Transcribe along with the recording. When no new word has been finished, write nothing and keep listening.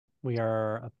We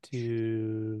are up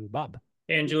to Bob.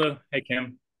 Hey, Angelo. Hey,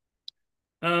 Kim.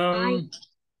 I Um,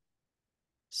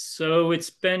 so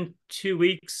it's been 2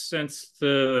 weeks since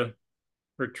the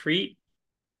retreat,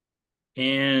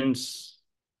 and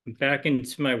I'm back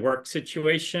into my work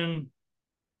situation,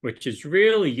 which is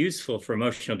really useful for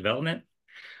emotional development.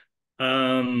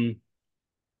 Um,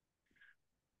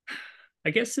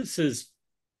 I guess this is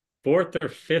fourth or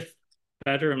fifth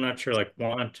better. I'm not sure, like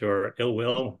want or ill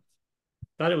will.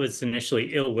 Thought it was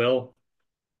initially ill will,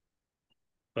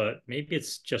 but maybe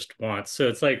it's just want. So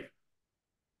it's like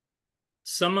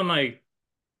some of my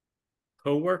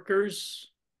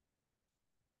coworkers,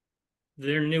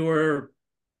 they're newer.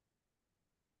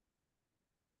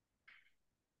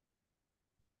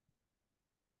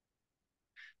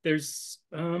 There's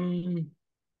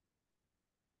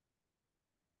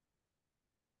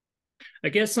I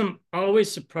guess I'm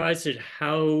always surprised at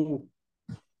how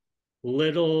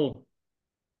little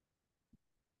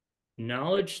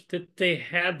knowledge that they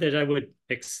have that I would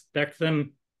expect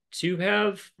them to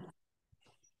have.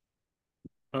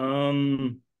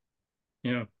 Um,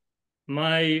 you know,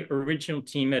 my original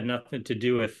team had nothing to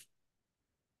do with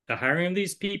the hiring of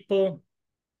these people,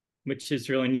 which is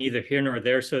really neither here nor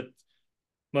there. So,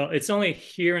 well, it's only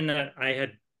here in that I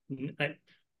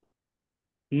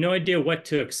no idea what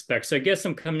to expect. So I guess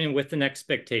I'm coming in with an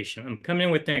expectation. I'm coming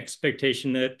in with an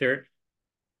expectation that they're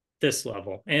this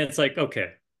level. And it's like,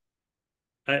 okay,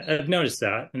 I've noticed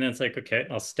that. And then it's like, okay,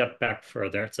 I'll step back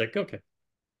further. It's like, okay.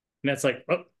 And that's like,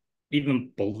 oh,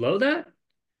 even below that.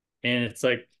 And it's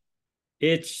like,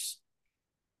 it's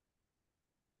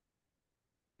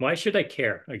why should I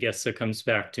care? I guess it comes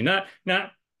back to not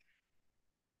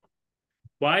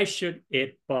why should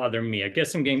it bother me? I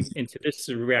guess I'm getting into this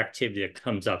reactivity that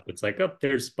comes up. It's like, oh,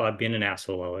 there's Bob being an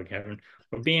asshole again,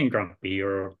 or being grumpy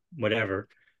or whatever.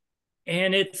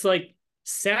 And it's like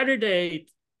Saturday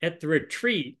at the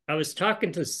retreat, I was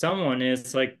talking to someone, and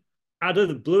it's like out of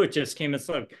the blue, it just came. It's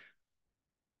like,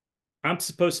 I'm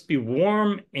supposed to be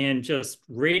warm and just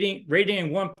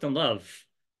radiating warmth and love,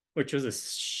 which was a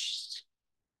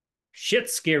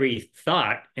shit scary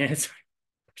thought. And it's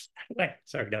like,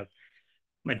 sorry, dog,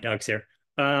 my dog's here.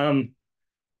 Um,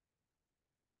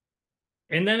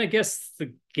 and then I guess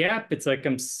the gap, it's like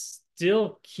I'm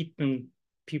still keeping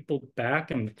people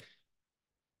back, and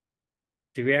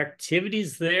the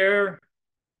reactivity's there,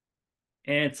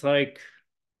 and it's like,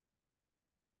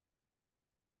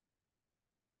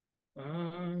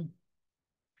 um,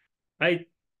 I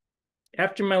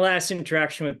after my last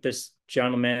interaction with this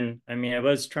gentleman, I mean, I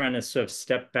was trying to sort of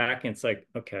step back, and it's like,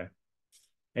 okay,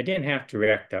 I didn't have to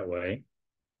react that way.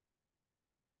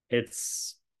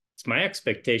 It's my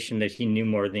expectation that he knew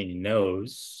more than he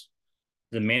knows.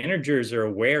 The managers are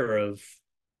aware of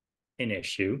an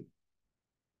issue.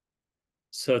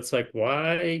 So it's like,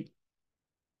 why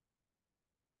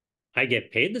I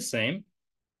get paid the same?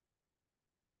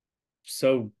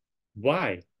 So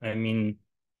why? I mean,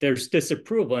 there's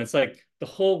disapproval. And it's like the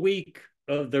whole week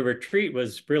of the retreat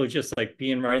was really just like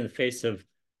being right in the face of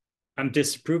I'm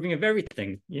disapproving of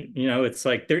everything. You know, it's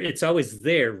like there, it's always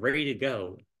there, ready to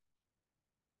go.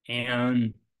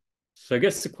 And so I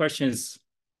guess the question is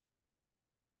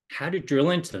how to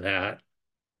drill into that,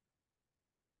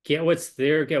 get what's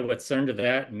there, get what's under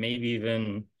that, and maybe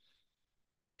even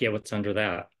get what's under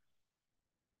that.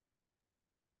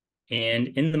 And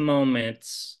in the moment,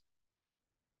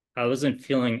 I wasn't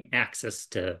feeling access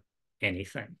to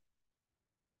anything.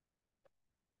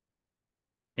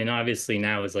 And obviously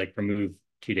now is like removed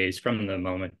 2 days from the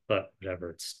moment, but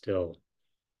whatever, it's still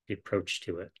the approach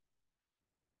to it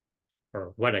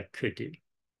or what I could do.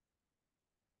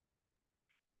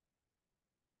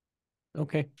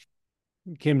 Okay.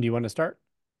 Kim, do you want to start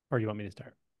or do you want me to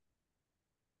start?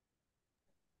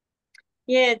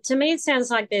 Yeah, to me it sounds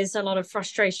like there's a lot of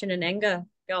frustration and anger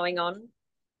going on.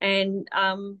 And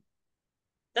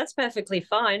that's perfectly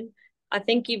fine. I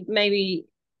think you maybe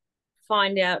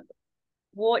find out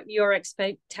what your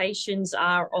expectations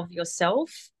are of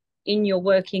yourself in your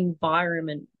work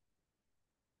environment.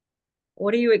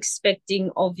 What are you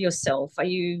expecting of yourself? Are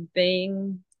you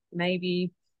being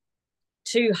maybe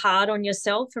too hard on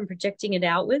yourself and projecting it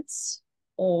outwards?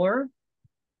 Or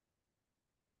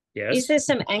is Yes. there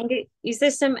some anger? Is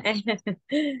there some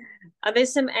are there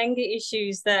some anger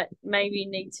issues that maybe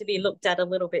need to be looked at a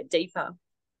little bit deeper?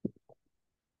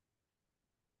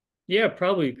 Yeah,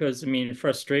 probably because I mean,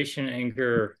 frustration,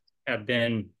 anger have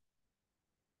been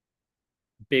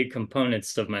big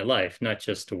components of my life, not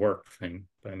just a work thing,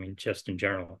 but I mean, just in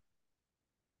general.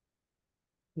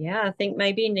 Yeah, I think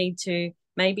maybe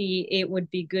it would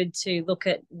be good to look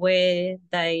at where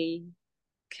they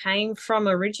came from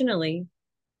originally.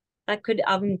 That could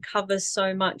uncover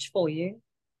so much for you.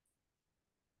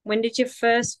 When did you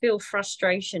first feel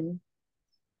frustration?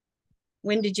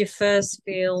 When did you first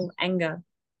feel anger?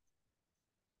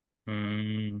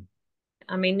 Mm,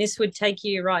 I mean, this would take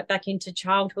you right back into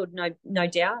childhood, no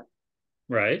doubt.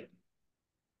 right.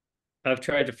 I've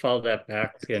tried to follow that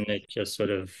back and it just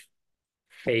sort of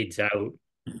fades out,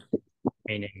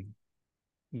 meaning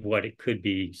what it could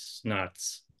be is not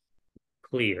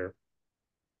clear.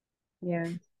 Yeah.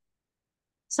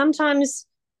 Sometimes,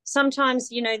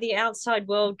 the outside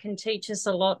world can teach us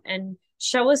a lot and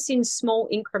show us in small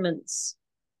increments,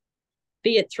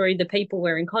 be it through the people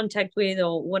we're in contact with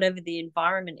or whatever the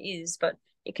environment is, but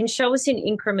it can show us in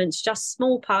increments just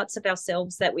small parts of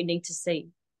ourselves that we need to see.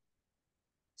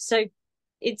 So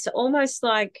it's almost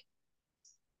like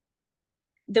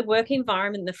the work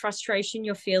environment, the frustration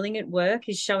you're feeling at work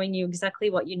is showing you exactly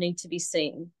what you need to be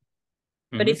seeing.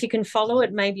 But if you can follow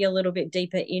it maybe a little bit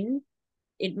deeper in,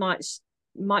 it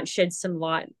might shed some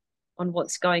light on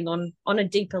what's going on a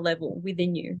deeper level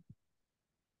within you.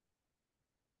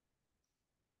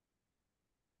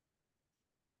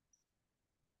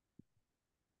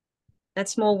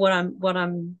 That's more what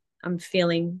I'm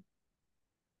feeling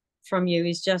from you,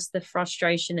 is just the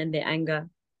frustration and the anger.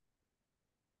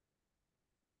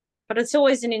 But it's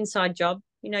always an inside job.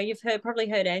 You've probably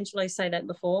heard Angelo say that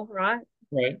before, right?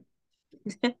 Right.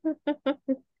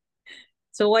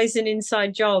 It's always an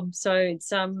inside job. So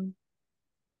it's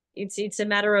a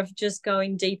matter of just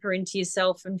going deeper into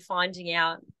yourself and finding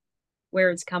out where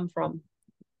it's come from,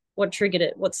 what triggered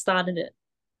it, what started it.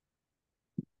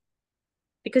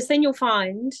 Because then you'll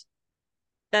find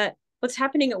that what's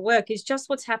happening at work is just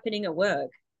what's happening at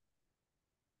work.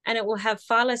 And it will have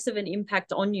far less of an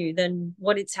impact on you than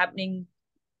what it's happening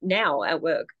now at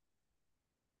work.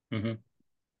 Mm-hmm.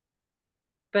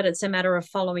 But it's a matter of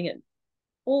following it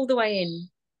all the way in,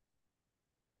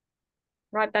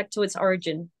 right back to its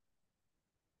origin.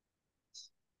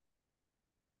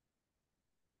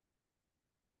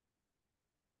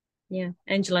 Yeah,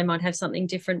 Angelo might have something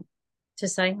different to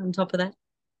say on top of that.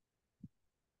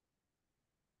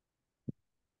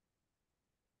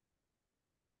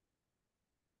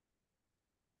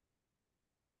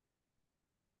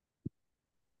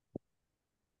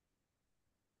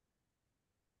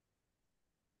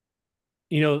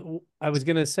 I was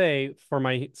gonna say for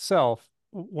myself,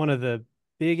 one of the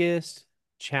biggest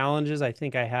challenges I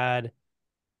think I had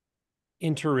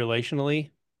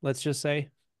interrelationally, let's just say,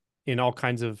 in all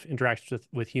kinds of interactions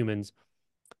with humans,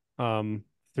 um,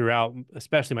 throughout,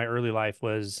 especially my early life,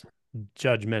 was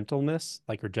judgmentalness,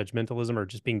 or judgmentalism, or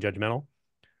just being judgmental.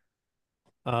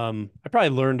 I probably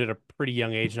learned at a pretty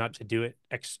young age not to do it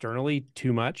externally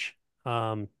too much.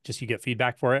 Just you get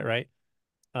feedback for it, right?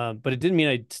 But it didn't mean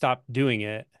I'd stop doing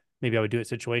it. Maybe I would do it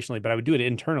situationally, but I would do it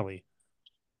internally.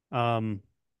 Um,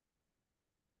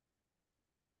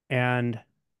 and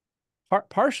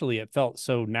partially it felt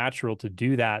so natural to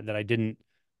do that I didn't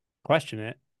question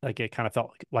it. Like it kind of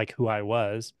felt like who I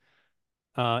was.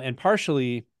 And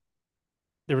partially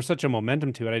there was such a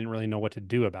momentum to it, I didn't really know what to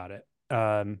do about it.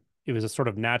 It was a sort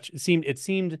of natural. It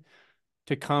seemed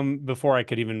to come before I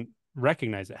could even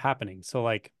recognize it happening. So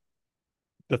like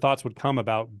the thoughts would come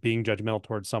about being judgmental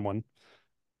towards someone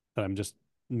that I'm just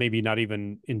maybe not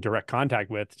even in direct contact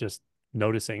with, just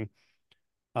noticing.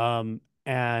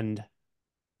 And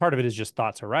part of it is just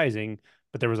thoughts arising,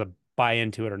 but there was a buy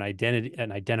into it or an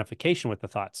identification with the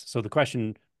thoughts. So the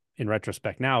question in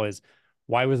retrospect now is,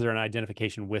 why was there an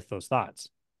identification with those thoughts?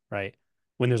 Right?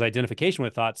 When there's identification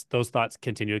with thoughts, those thoughts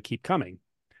continue to keep coming.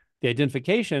 The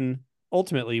identification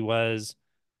ultimately was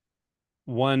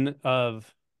one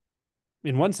of,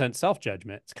 in one sense,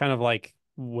 self-judgment. It's kind of like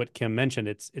what Kim mentioned.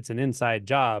 It's an inside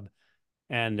job,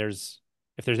 and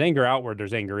if there's anger outward,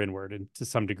 there's anger inward, and to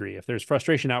some degree. If there's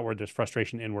frustration outward, there's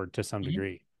frustration inward to some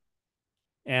degree.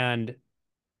 And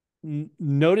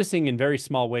noticing in very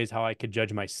small ways how I could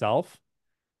judge myself,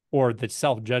 or that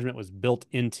self-judgment was built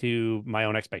into my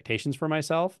own expectations for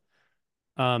myself.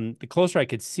 The closer I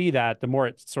could see that, the more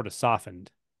it sort of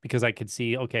softened, because I could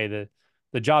see, okay,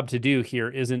 the job to do here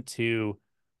isn't to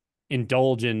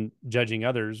indulge in judging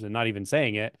others and not even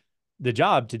saying it. The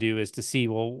job to do is to see,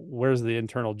 well, where's the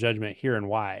internal judgment here and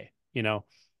why, you know?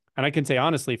 And I can say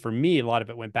honestly, for me, a lot of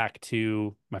it went back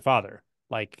to my father.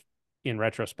 Like in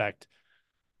retrospect,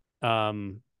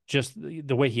 just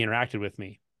the way he interacted with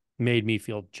me made me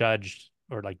feel judged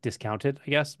or like discounted, I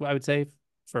guess I would say,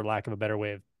 for lack of a better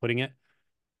way of putting it.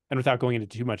 And without going into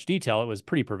too much detail, it was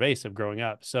pretty pervasive growing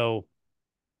up. So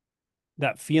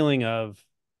that feeling of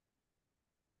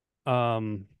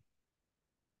um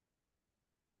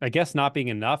I guess not being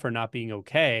enough or not being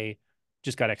okay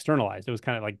just got externalized. It was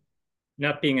kind of like,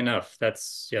 Not being enough.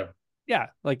 That's yeah. yeah,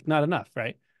 like not enough,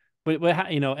 right? But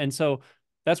you know, and so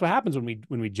that's what happens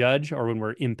when we judge or when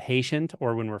we're impatient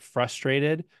or when we're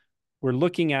frustrated. We're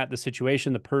looking at the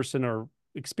situation, the person or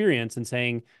experience and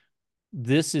saying,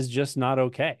 this is just not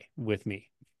okay with me,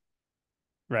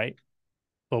 right?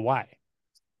 But why?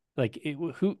 Like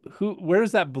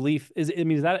where's that belief? I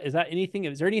mean, is that anything?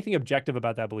 Is there anything objective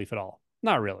about that belief at all?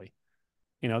 Not really.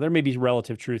 You know, there may be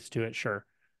relative truths to it, sure,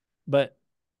 but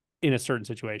in a certain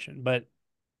situation. But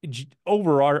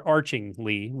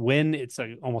overarchingly, when it's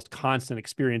a almost constant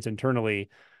experience internally,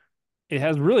 it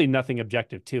has really nothing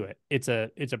objective to it. It's a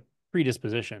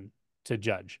predisposition to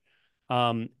judge.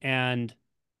 And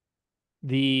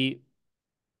the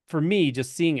for me,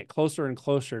 just seeing it closer and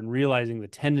closer and realizing the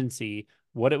tendency,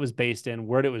 what it was based in,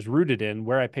 where it was rooted in,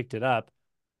 where I picked it up,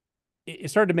 it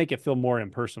started to make it feel more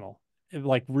impersonal. It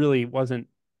like really wasn't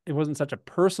it wasn't such a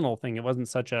personal thing. It wasn't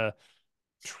such a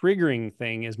triggering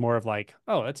thing. Is more of like,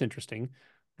 oh, that's interesting.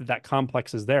 That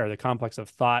complex is there. The complex of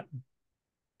thought,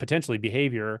 potentially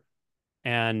behavior,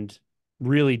 and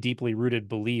really deeply rooted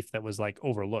belief that was like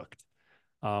overlooked,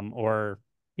 or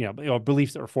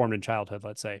beliefs that were formed in childhood,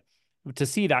 let's say. To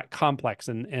see that complex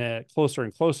and closer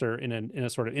and closer in a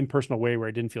sort of impersonal way where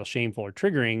it didn't feel shameful or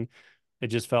triggering, it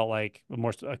just felt like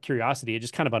more a curiosity. It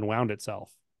just kind of unwound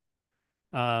itself.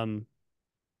 Um,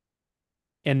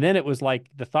 and then it was like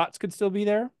the thoughts could still be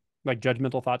there, like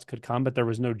judgmental thoughts could come, but there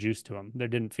was no juice to them. There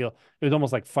didn't feel, it was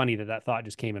almost like funny that that thought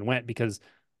just came and went because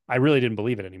I really didn't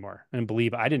believe it anymore. I didn't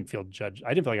believe, I didn't feel judged.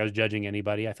 I didn't feel like I was judging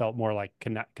anybody. I felt more like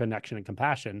connection and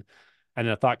compassion. And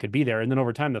the thought could be there. And then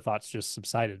over time, the thoughts just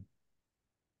subsided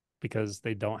because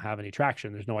they don't have any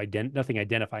traction. There's nothing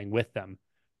identifying with them.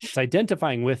 It's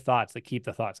identifying with thoughts that keep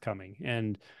the thoughts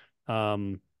coming.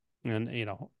 Um, and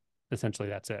essentially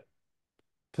that's it.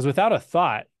 Because without a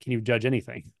thought, can you judge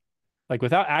anything? Like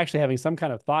without actually having some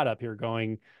kind of thought up here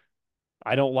going,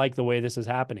 I don't like the way this is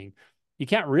happening. You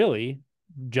can't really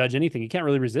judge anything. You can't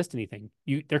really resist anything.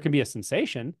 There can be a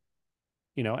sensation,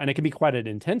 and it can be quite an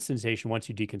intense sensation once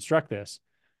you deconstruct this.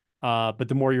 But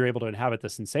the more you're able to inhabit the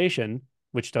sensation,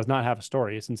 which does not have a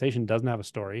story, a sensation doesn't have a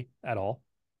story at all.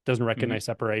 It doesn't Mhm. recognize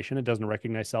separation. It doesn't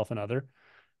recognize self and other.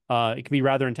 It can be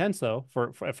rather intense though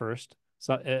for at first.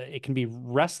 So it can be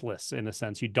restless in a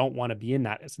sense. You don't want to be in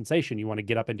that sensation. You want to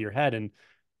get up into your head and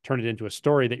turn it into a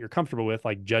story that you're comfortable with,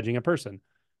 like judging a person.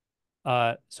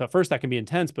 So at first that can be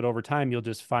intense, but over time you'll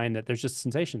just find that there's just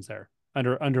sensations there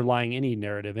underlying any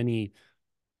narrative, any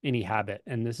habit,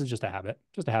 and this is just a habit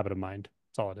of mind.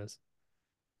 That's all it is.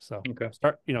 So Okay.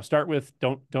 start with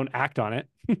don't act on it.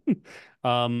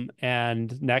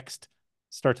 And next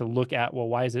start to look at, well,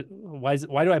 why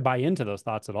do I buy into those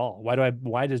thoughts at all?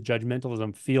 Why does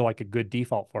judgmentalism feel like a good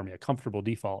default for me, a comfortable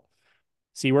default?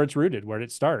 See where it's rooted, where did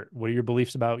it start? What are your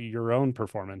beliefs about your own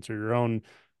performance or your own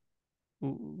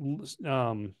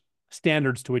um,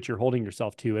 standards to which you're holding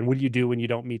yourself to? And what do you do when you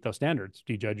don't meet those standards?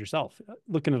 Do you judge yourself?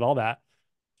 Looking at all that,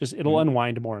 just it'll Mhm.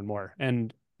 unwind more and more,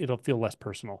 and it'll feel less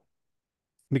personal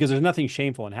because there's nothing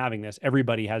shameful in having this.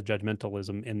 Everybody has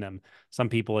judgmentalism in them. Some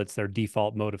people, it's their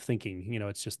default mode of thinking.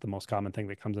 It's just the most common thing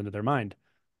that comes into their mind.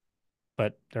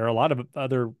 But there are a lot of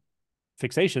other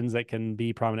fixations that can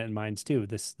be prominent in minds too.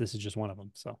 This is just one of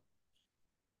them. So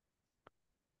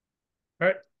All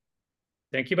right.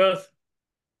 Thank you both.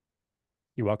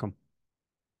 you're welcome.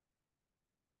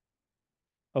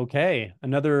 Okay,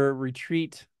 another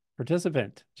retreat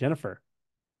participant, Jennifer.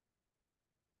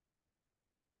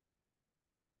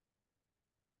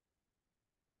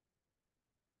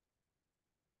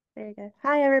 There you go.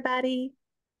 Hi, everybody.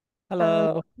 Um,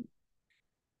 Hello.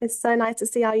 it's so nice to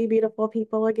see all you beautiful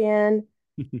people again.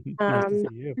 Nice to Um,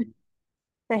 see you.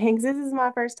 thanks. This is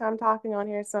my first time talking on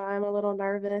here, so I'm a little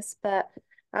nervous, but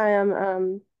I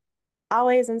am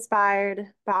always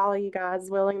inspired by all of you guys'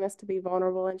 willingness to be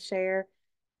vulnerable and share.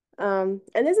 And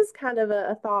this is kind of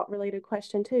a thought-related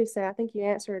question too, so I think you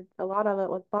answered a lot of it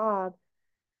with Bob.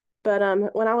 But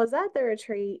when I was at the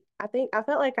retreat, I think I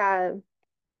felt like I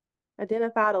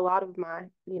identified a lot of my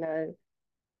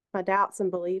doubts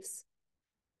and beliefs.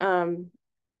 Um,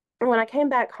 when I came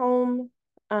back home,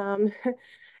 um,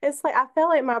 it's like I felt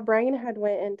like my brain had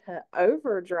went into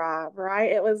overdrive,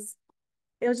 right? It was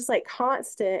just like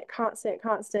constant, constant,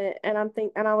 constant. And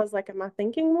I was like, am I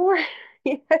thinking more?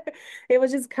 It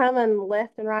was just coming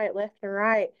left and right, left and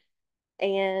right.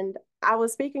 And I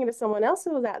was speaking to someone else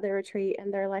who was at the retreat,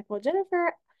 and they're like, well,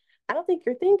 Jennifer, I don't think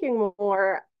you're thinking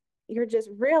more. You're just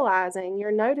realizing,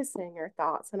 you're noticing your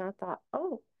thoughts. And I thought,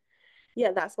 oh,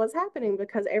 yeah, that's what's happening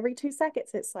because every 2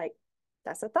 seconds it's like,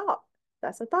 that's a thought.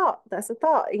 that's a thought. That's a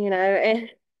thought, and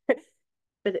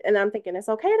and I'm thinking it's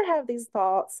okay to have these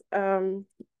thoughts.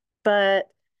 But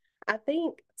I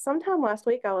think sometime last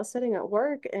week I was sitting at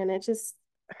work and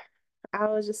I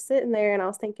was just sitting there and I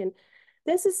was thinking,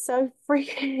 this is so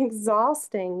freaking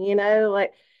exhausting,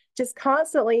 like just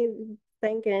constantly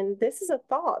thinking, this is a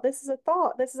thought, this is a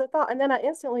thought, this is a thought. And then I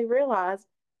instantly realized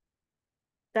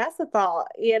that's a thought,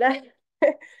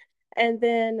 And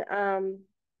then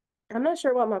I'm not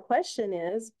sure what my question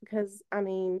is because I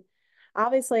mean,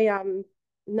 obviously I'm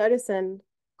noticing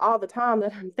all the time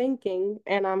that I'm thinking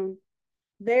and I'm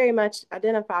very much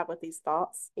identified with these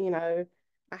thoughts. I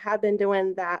have been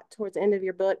doing that towards the end of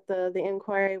your book, the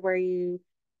inquiry where you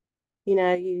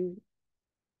know, you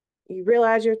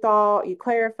realize your thought, you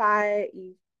clarify it,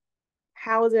 you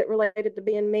how is it related to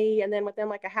being me? And then within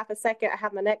like a half a second, I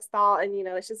have my next thought, and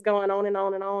it's just going on and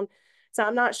on and on. So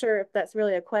I'm not sure if that's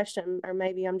really a question or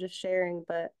maybe I'm just sharing,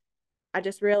 but I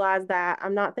just realized that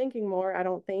I'm not thinking more. I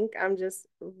don't think I'm just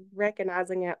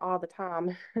recognizing it all the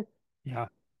time. Yeah.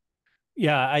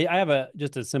 Yeah. I have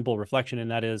just a simple reflection,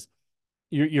 and that is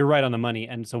you're right on the money.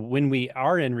 And so when we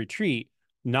are in retreat,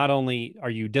 not only are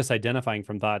you disidentifying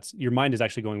from thoughts, your mind is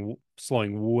actually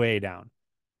slowing way down.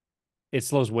 It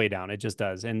slows way down. It just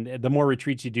does. And the more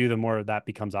retreats you do, the more that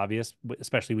becomes obvious,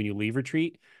 especially when you leave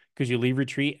retreat, because you leave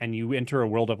retreat and you enter a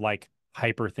world of like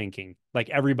hyper thinking. Like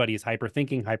everybody's hyper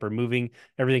thinking, hyper moving.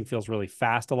 Everything feels really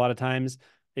fast a lot of times.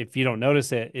 If you don't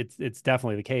notice it, it's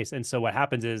definitely the case. And so what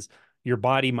happens is your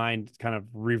body mind kind of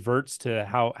reverts to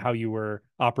how you were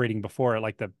operating before,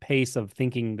 like the pace of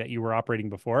thinking that you were operating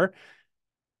before.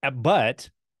 But,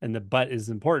 and the but is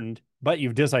important, but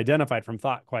you've disidentified from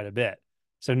thought quite a bit.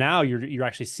 So now you're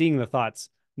actually seeing the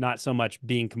thoughts, not so much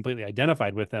being completely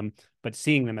identified with them, but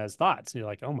seeing them as thoughts. And you're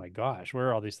like, oh my gosh, where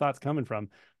are all these thoughts coming from?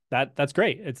 That's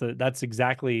great. That's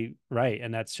exactly right.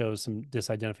 And that shows some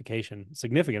disidentification,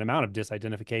 significant amount of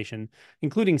disidentification,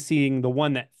 including seeing the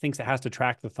one that thinks it has to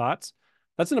track the thoughts.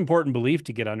 That's an important belief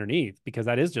to get underneath because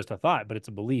that is just a thought, but it's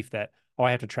a belief that, oh,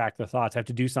 I have to track the thoughts. I have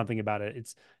to do something about it.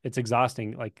 It's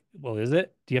exhausting. Like, well, is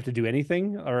it? Do you have to do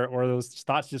anything, or are those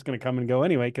thoughts just going to come and go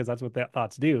anyway? Because that's what that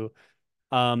thoughts do.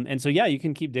 And so yeah, you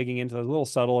can keep digging into those little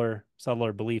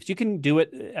subtler beliefs. You can do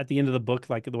it at the end of the book,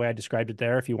 like the way I described it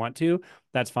there, if you want to.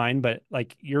 That's fine. But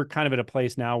like you're kind of at a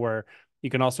place now where you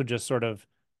can also just sort of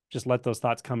just let those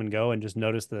thoughts come and go and just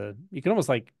notice you can almost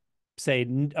like say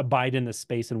abide in the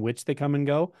space in which they come and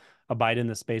go, abide in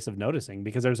the space of noticing,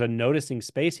 because there's a noticing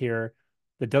space here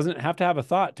that doesn't have to have a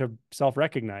thought to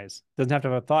self-recognize, doesn't have to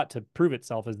have a thought to prove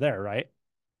itself as there, right?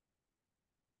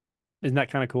 Isn't that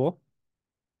kind of cool?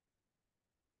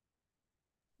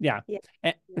 Yeah.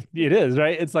 Yeah. It is,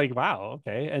 right? It's like, wow,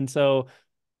 okay. And so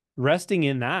resting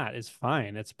in that is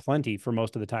fine. It's plenty for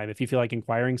most of the time. If you feel like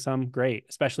inquiring some, great,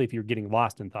 especially if you're getting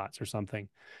lost in thoughts or something.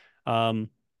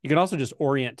 You can also just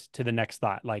orient to the next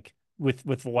thought, like with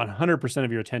 100%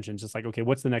 of your attention, just like, okay,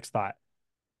 what's the next thought?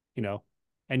 You know,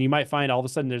 and you might find all of a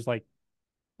sudden there's like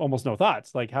almost no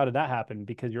thoughts. Like, how did that happen?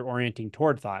 Because you're orienting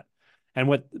toward thought. And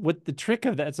what the trick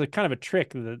of that, it's a kind of a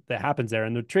trick that happens there.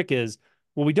 And the trick is,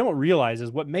 what we don't realize is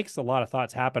what makes a lot of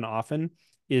thoughts happen often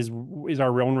is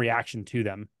our own reaction to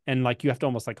them. And like you have to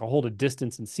almost like hold a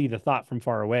distance and see the thought from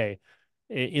far away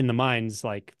in the mind's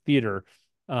like theater.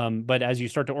 But as you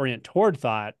start to orient toward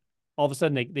thought, all of a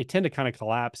sudden they tend to kind of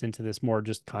collapse into this more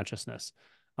just consciousness.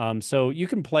 So you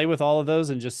can play with all of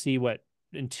those and just see what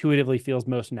intuitively feels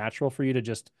most natural for you to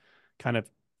just kind of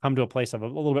come to a place of a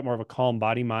little bit more of a calm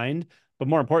body mind, but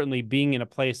more importantly, being in a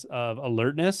place of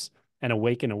alertness and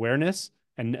awakened awareness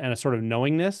and a sort of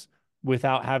knowingness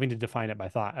without having to define it by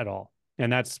thought at all.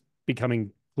 And that's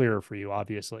becoming clearer for you,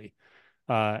 obviously.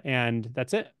 And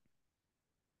that's it.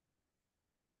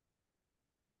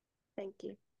 Thank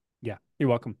you. Yeah, you're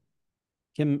welcome.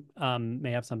 Kim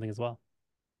may have something as well.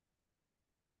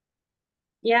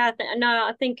 Yeah, no,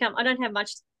 I think I don't have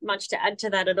much to add to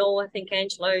that at all. I think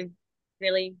Angelo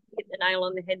really hit the nail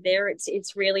on the head there.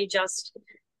 It's really just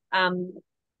um,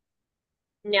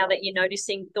 now that you're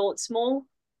noticing thoughts more,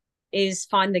 is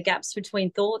find the gaps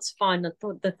between thoughts, find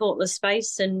the thoughtless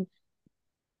space, and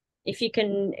if you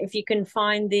can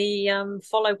find the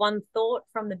follow one thought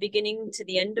from the beginning to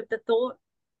the end of the thought,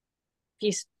 if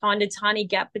you find a tiny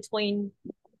gap between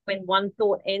when one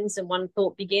thought ends and one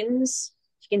thought begins,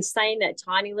 if you can stay in that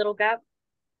tiny little gap,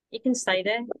 you can stay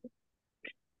there.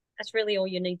 That's really all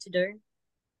you need to do.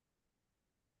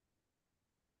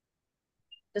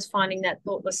 Just finding that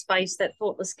thoughtless space, that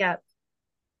thoughtless gap.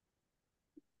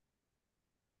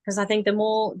 Because I think the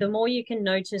more you can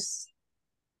notice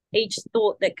each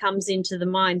thought that comes into the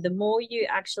mind, the more you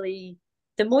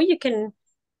can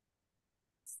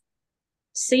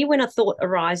See when a thought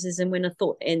arises and when a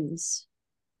thought ends.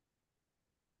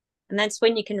 And that's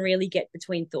when you can really get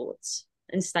between thoughts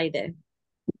and stay there.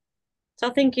 So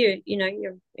I think you're in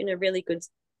a really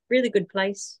good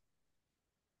place.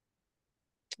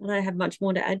 I don't have much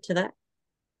more to add to that.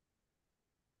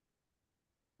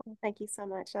 Well, thank you so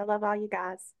much. I love all you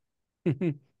guys.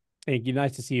 Thank you.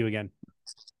 Nice to see you again.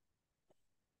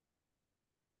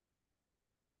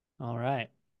 All right.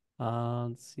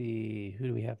 Let's see. Who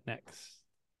do we have next?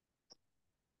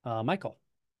 Michael.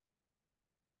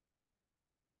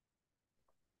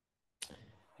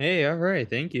 Hey, all right,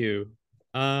 thank you.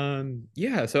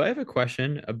 Yeah, so I have a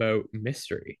question about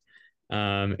mystery.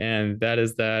 And that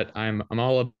is that I'm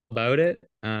all about it.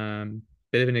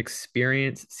 Bit of an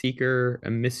experience seeker, a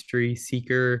mystery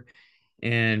seeker,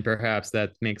 and perhaps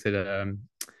that makes it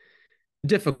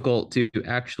difficult to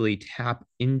actually tap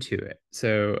into it.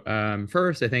 So,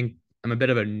 first, I think I'm a bit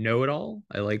of a know-it-all.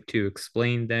 I like to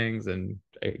explain things and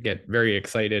I get very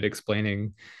excited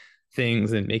explaining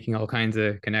things and making all kinds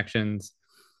of connections.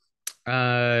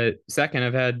 Second,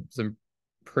 I've had some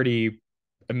pretty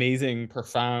amazing,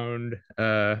 profound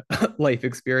life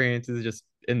experiences just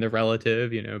in the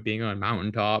relative, being on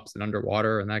mountaintops and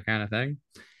underwater and that kind of thing.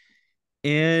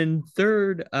 And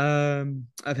third,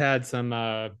 I've had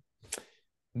some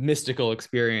mystical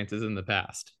experiences in the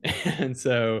past. And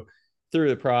so through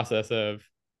the process of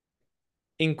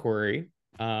inquiry,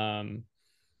 um,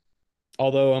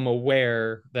 although I'm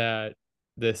aware that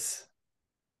this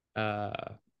uh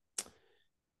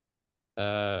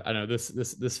I don't know,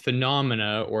 this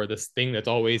phenomena or this thing that's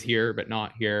always here but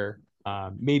not here,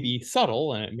 may be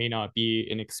subtle and it may not be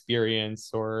an experience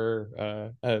or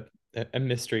a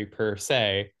mystery per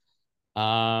se.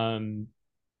 Um,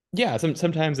 yeah,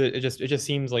 sometimes it just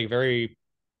seems like very.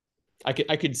 I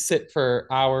could sit for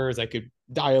hours. I could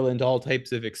dial into all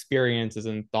types of experiences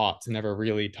and thoughts and never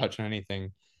really touch on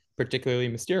anything particularly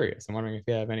mysterious. I'm wondering if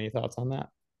you have any thoughts on that.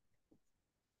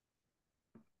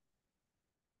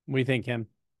 What do you think, Kim?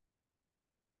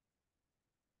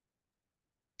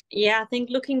 Yeah, I think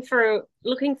looking for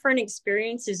an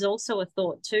experience is also a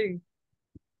thought too.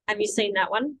 Have you seen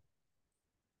that one?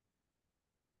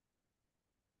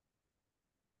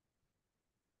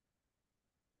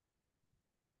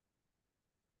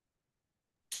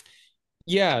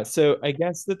 Yeah, so I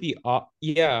guess that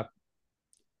yeah,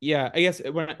 I guess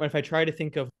if I try to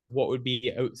think of what would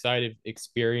be outside of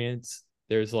experience,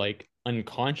 there's like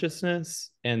unconsciousness,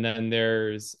 and then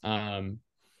there's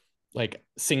like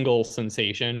single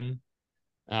sensation,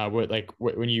 where like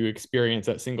when you experience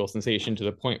that single sensation to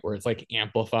the point where it's like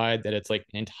amplified, that it's like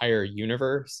an entire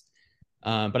universe.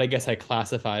 But I guess I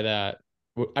classify that.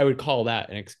 I would call that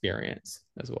an experience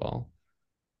as well.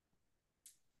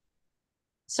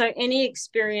 So any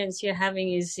experience you're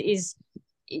having is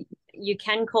you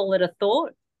can call it a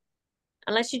thought,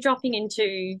 unless you're dropping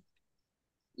into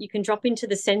you can drop into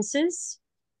the senses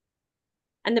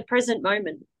and the present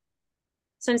moment.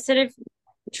 So instead of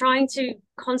trying to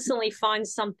constantly find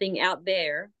something out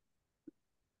there,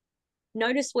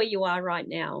 notice where you are right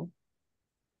now,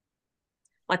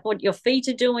 like what your feet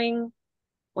are doing,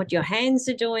 what your hands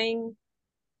are doing,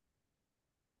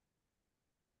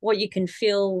 what you can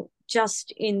feel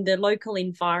just in the local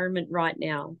environment right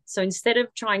now. So instead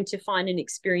of trying to find an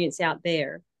experience out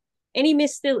there, any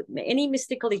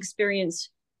mystical experience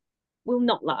will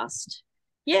not last.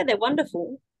 Yeah, they're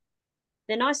wonderful.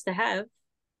 They're nice to have,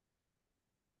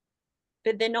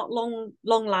 but they're not long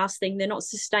lasting. They're not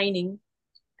sustaining.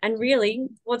 And really,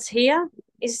 what's here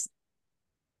is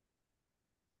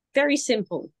very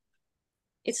simple.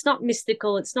 It's not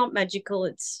mystical. It's not magical.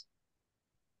 It's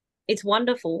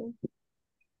wonderful.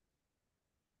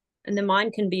 And the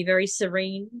mind can be very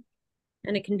serene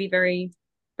and it can be very,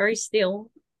 very still,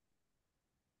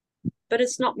 but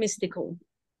it's not mystical.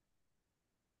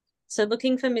 So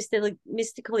looking for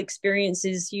mystical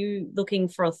experiences, you looking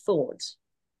for a thought.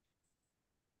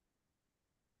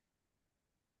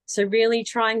 So really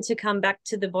trying to come back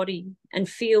to the body and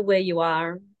feel where you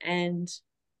are and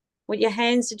what your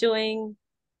hands are doing,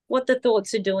 what the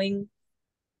thoughts are doing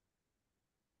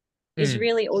is Hmm.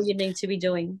 really all you need to be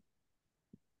doing.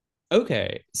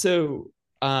 Okay, so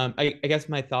I guess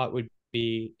my thought would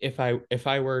be if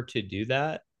I were to do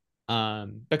that,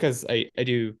 because I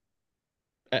do,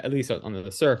 at least on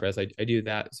the surface, I do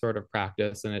that sort of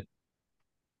practice, and it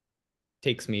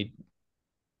takes me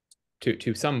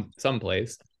to some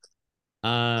place.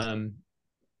 Um,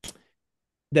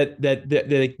 that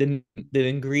the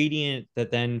ingredient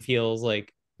that then feels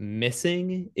like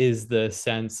missing is the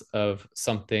sense of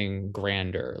something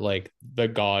grander, like the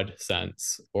God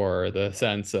sense, or the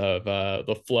sense of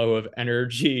the flow of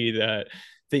energy, that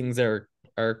things are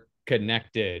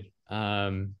connected.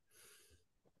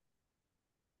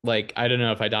 Like, I don't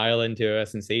know, if I dial into a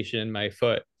sensation in my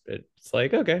foot, it's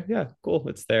like, okay, yeah, cool,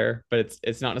 it's there, but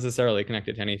it's not necessarily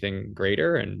connected to anything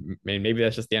greater, and maybe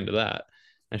that's just the end of that.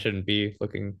 I shouldn't be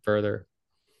looking further.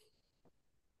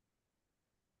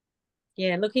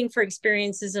 Yeah, looking for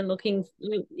experiences and looking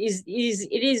is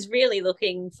really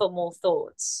looking for more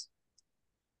thoughts.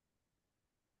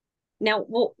 Now,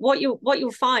 what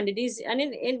you'll find, it is, and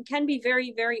it can be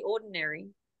very, very ordinary.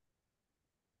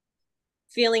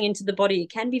 Feeling into the body,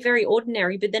 it can be very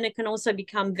ordinary, but then it can also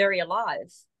become very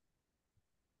alive.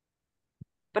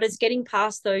 But it's getting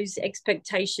past those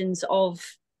expectations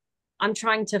of, I'm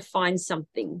trying to find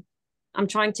something. I'm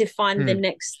trying to find the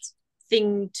next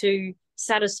thing to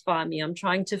satisfy me. I'm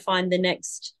trying to find the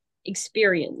next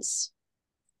experience.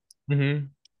 Mm-hmm.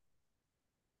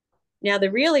 Now,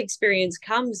 the real experience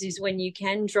comes is when you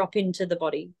can drop into the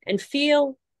body and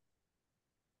feel,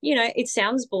 it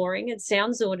sounds boring, it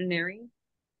sounds ordinary,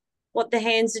 what the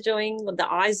hands are doing, what the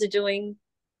eyes are doing,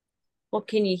 what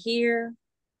can you hear,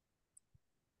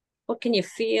 what can you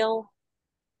feel.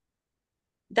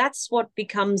 That's what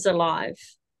becomes alive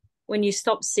when you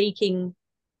stop seeking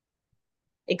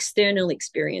external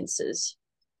experiences.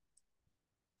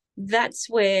 That's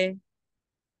where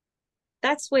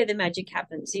the magic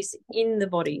happens, is in the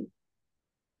body.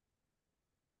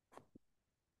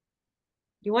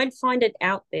 You won't find it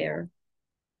out there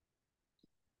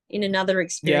in another Yeah.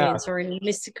 experience or in a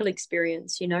mystical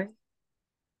experience.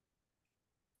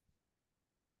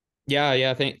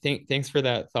 Yeah. Thanks for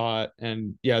that thought.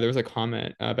 And yeah, there was a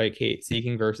comment by Kate,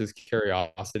 seeking versus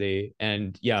curiosity.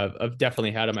 And yeah, I've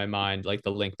definitely had in my mind like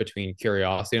the link between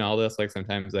curiosity and all this. Like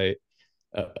sometimes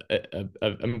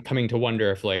I'm coming to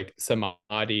wonder if like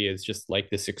samadhi is just like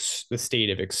the state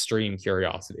of extreme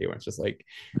curiosity, when it's just like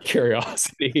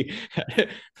curiosity,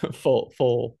 full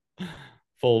full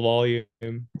volume,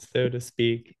 so to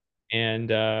speak. And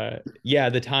yeah,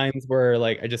 the times where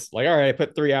like I just like, all right, I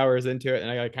put 3 hours into it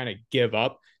and I kind of give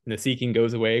up and the seeking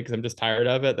goes away because I'm just tired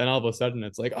of it. Then all of a sudden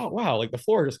it's like, oh wow, like the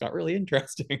floor just got really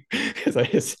interesting because I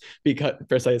just because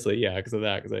precisely, yeah, because of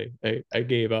that, because I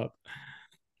gave up,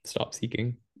 stopped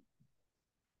seeking.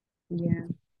 Yeah,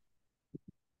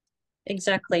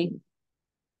 exactly.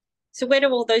 So where do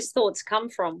all those thoughts come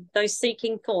from? Those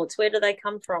seeking thoughts, where do they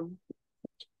come from?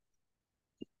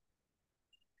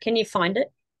 Can you find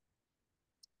it?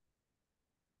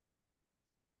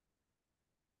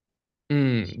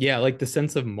 Yeah, like the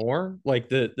sense of more, like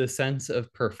the sense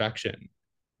of perfection,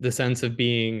 the sense of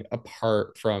being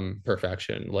apart from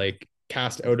perfection, like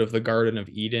cast out of the Garden of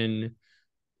Eden.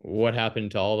 What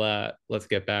happened to all that? Let's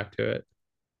get back to it.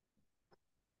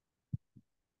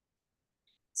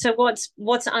 So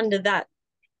what's under that?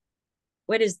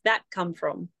 Where does that come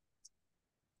from?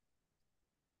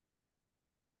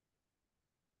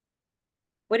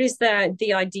 Where does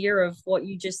the idea of what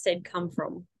you just said come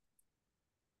from?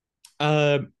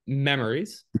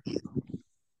 Memories.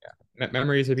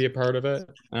 Memories would be a part of it,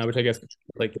 which I guess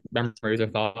like memories are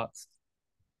thoughts.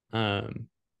 Um,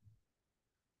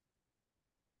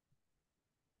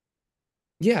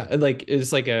 yeah, like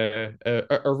it's like a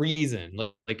reason,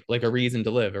 like a reason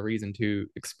to live, a reason to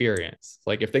experience.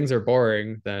 Like if things are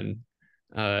boring, then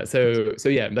so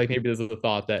yeah, like maybe there's a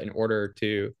thought that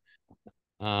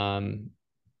um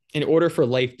in order for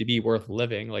life to be worth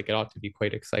living, like it ought to be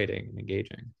quite exciting and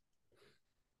engaging.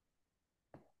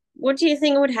 What do you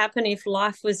think would happen if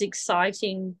life was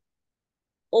exciting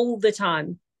all the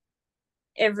time,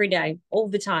 every day, all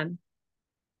the time?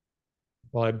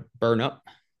 Well, I burn up.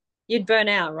 You'd burn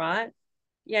out, right?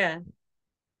 Yeah.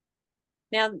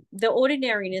 Now, the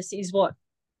ordinariness is what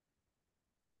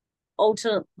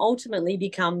ultimately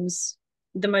becomes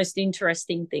the most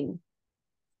interesting thing.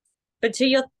 But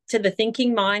to the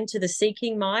thinking mind, to the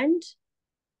seeking mind,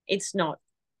 it's not.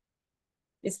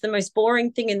 It's the most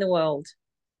boring thing in the world.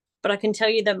 But I can tell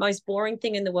you that most boring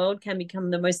thing in the world can become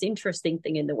the most interesting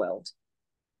thing in the world.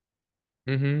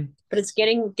 Mm-hmm. But it's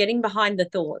getting behind the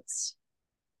thoughts,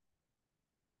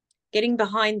 getting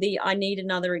behind the I need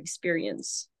another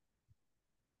experience.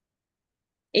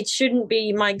 It shouldn't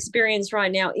be my experience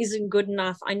right now isn't good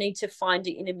enough. I need to find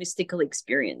it in a mystical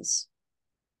experience.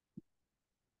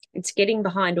 It's getting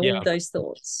behind all Yeah. those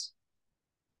thoughts.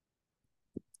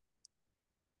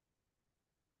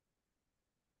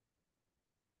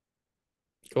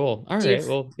 Cool. All Do you? right.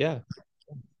 Well, yeah.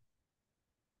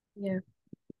 Yeah.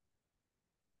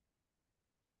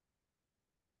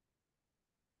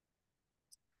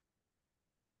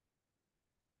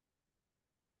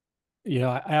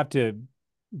 I have to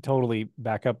totally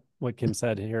back up what Kim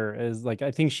said here is like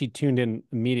I think she tuned in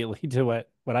immediately to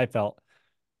what I felt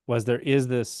was there is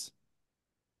this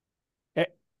e-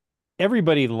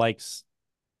 everybody likes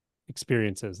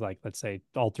experiences like let's say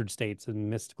altered states and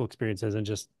mystical experiences and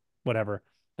just whatever.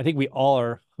 I think we all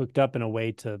are hooked up in a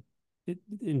way to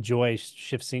enjoy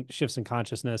shifts in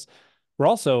consciousness. We're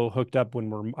also hooked up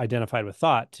when we're identified with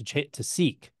thought to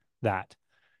seek that.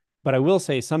 But I will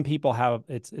say some people have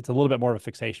it's a little bit more of a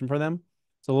fixation for them.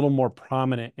 It's a little more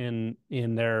prominent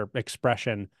in their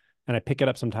expression, and I pick it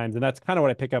up sometimes, and that's kind of what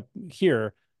I pick up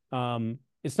here.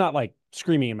 It's not like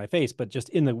screaming in my face, but just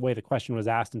in the way the question was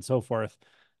asked and so forth,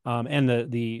 and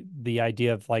the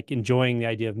idea of like enjoying the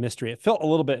idea of mystery. It felt a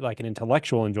little bit like an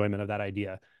intellectual enjoyment of that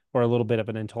idea, or a little bit of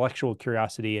an intellectual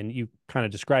curiosity. And you kind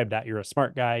of described that you're a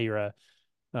smart guy, you're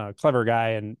a clever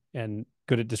guy and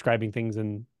good at describing things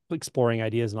and exploring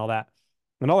ideas and all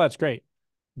that's great.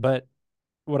 But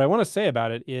what I want to say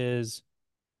about it is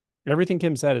everything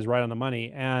Kim said is right on the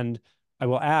money, and I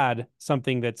will add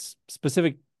something that's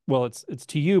specific. Well, it's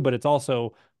to you, but it's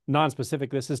also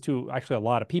non-specific. This is to actually a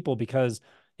lot of people because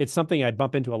it's something I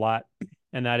bump into a lot,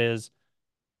 and that is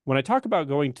when I talk about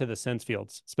going to the sense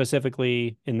fields,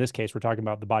 specifically in this case, we're talking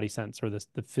about the body sense or the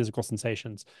physical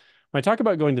sensations. When I talk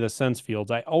about going to the sense fields,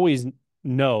 I always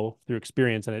know through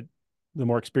experience, and the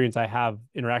more experience I have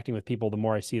interacting with people, the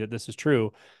more I see that this is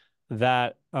true.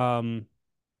 That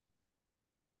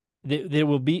it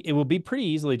will be pretty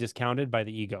easily discounted by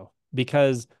the ego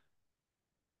because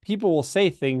people will say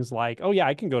things like, "Oh yeah,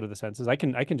 I can go to the senses. I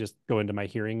can just go into my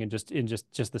hearing and just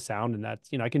the sound, and that's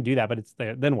I can do that." But it's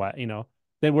there. Then what?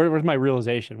 Then where's my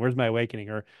realization? Where's my awakening?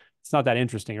 Or it's not that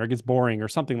interesting, or it gets boring, or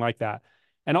something like that.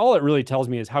 And all it really tells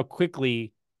me is how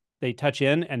quickly they touch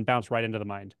in and bounce right into the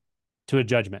mind to a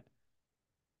judgment.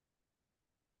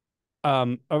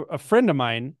 A friend of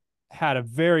mine had a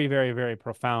very, very, very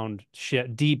profound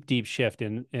shift, deep shift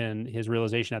in his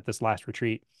realization at this last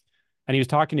retreat. And he was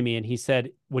talking to me, and he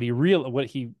said the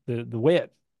way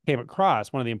it came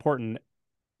across, one of the important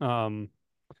um,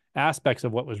 aspects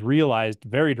of what was realized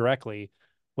very directly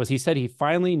was he said he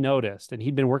finally noticed, and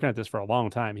he'd been working at this for a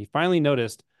long time. He finally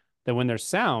noticed that when there's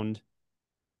sound,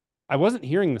 I wasn't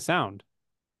hearing the sound.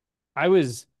 I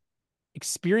was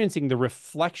experiencing the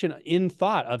reflection in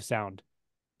thought of sound.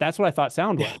 That's what I thought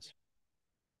sound Yeah. was.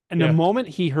 And the Yeah. moment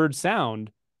he heard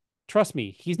sound, trust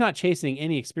me, he's not chasing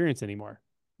any experience anymore.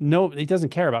 No, he doesn't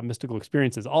care about mystical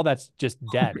experiences. All that's just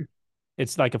dead.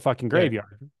 It's like a fucking Yeah.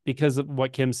 graveyard because of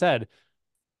what Kim said.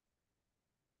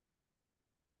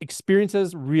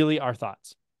 Experiences really are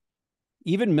thoughts.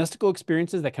 Even mystical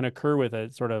experiences that can occur with a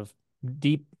sort of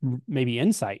deep, maybe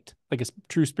insight, like a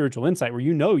true spiritual insight, where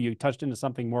you touched into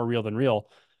something more real than real.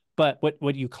 But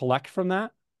what you collect from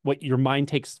that, what your mind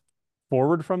takes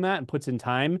forward from that and puts in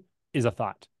time, is a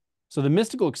thought. So the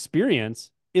mystical experience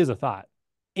is a thought.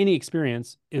 Any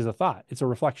experience is a thought. It's a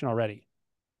reflection already.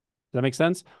 Does that make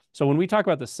sense? So when we talk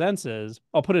about the senses,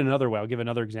 I'll put it another way. I'll give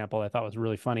another example I thought was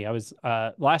really funny. I was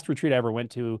last retreat I ever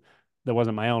went to that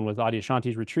wasn't my own was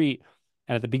Adyashanti's retreat.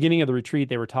 And at the beginning of the retreat,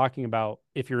 they were talking about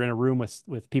if you're in a room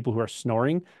with people who are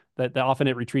snoring, that often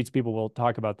at retreats people will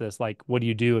talk about this, like what do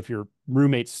you do if your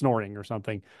roommate's snoring or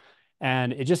something?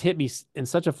 And it just hit me in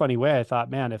such a funny way. I thought,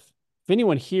 man, if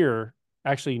anyone here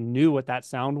actually knew what that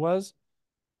sound was,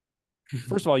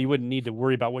 first of all, you wouldn't need to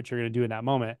worry about what you're going to do in that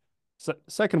moment. So,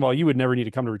 second of all, you would never need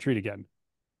to come to retreat again.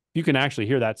 You can actually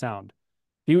hear that sound.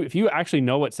 If you actually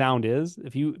know what sound is,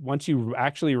 if you once you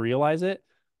actually realize it,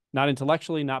 not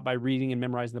intellectually, not by reading and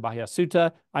memorizing the Bahia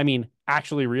Sutta, I mean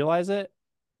actually realize it,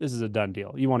 this is a done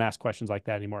deal. You won't ask questions like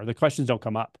that anymore. The questions don't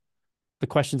come up. The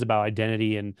questions about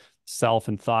identity and self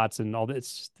and thoughts and all that,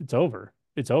 it's over.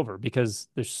 It's over because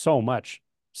there's so much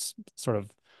sort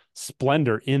of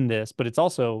splendor in this, but it's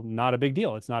also not a big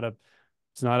deal. It's not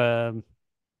a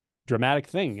dramatic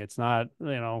thing. It's not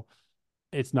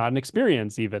an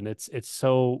experience even. It's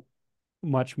so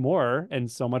much more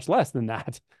and so much less than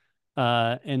that.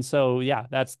 And so yeah,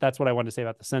 that's what I wanted to say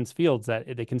about the sense fields,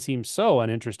 that they can seem so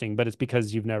uninteresting, but it's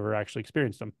because you've never actually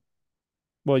experienced them.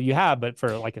 Well, you have, but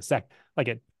for like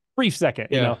a brief second,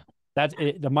 Yeah. that's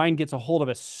it, the mind gets a hold of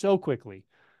it so quickly.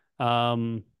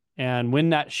 Um, and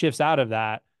when that shifts out of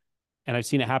that, and I've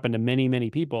seen it happen to many, many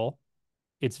people,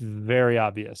 it's very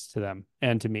obvious to them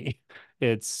and to me.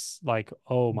 It's like,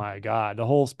 oh my God, the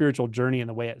whole spiritual journey and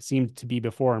the way it seemed to be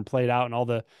before and played out and all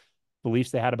the beliefs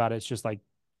they had about it, it's just like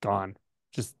gone.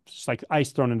 Just like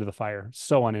ice thrown into the fire.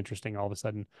 So uninteresting all of a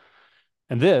sudden.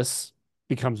 And this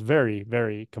becomes very,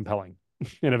 very compelling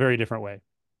in a very different way.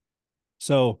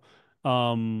 So,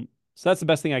 so that's the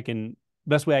best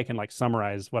way I can like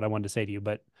summarize what I wanted to say to you.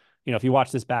 But if you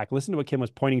watch this back, listen to what Kim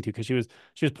was pointing to, because she was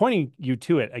pointing you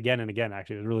to it again and again.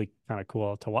 Actually, it was really kind of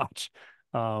cool to watch.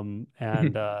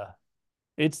 And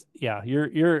it's yeah,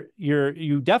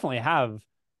 you definitely have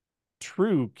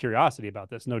true curiosity about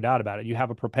this, no doubt about it. You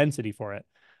have a propensity for it,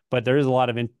 but there is a lot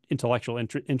of intellectual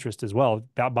interest as well,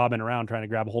 bobbing around trying to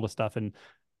grab a hold of stuff, and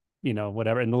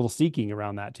whatever, and a little seeking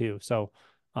around that too. So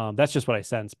that's just what I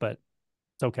sense, but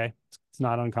it's okay. It's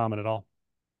not uncommon at all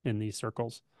in these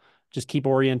circles. Just keep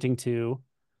orienting to,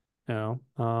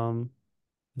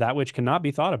 that which cannot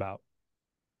be thought about.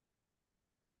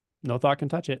 No thought can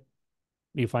touch it.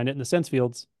 You find it in the sense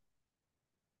fields.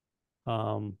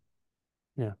 Yeah,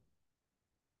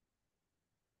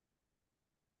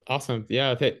 Awesome.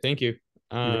 Yeah, thank you.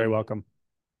 you're very Um, welcome.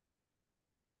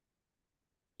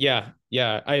 yeah.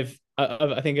 I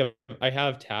think I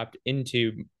have tapped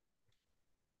into.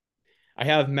 I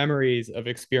have memories of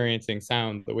experiencing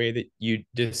sound the way that you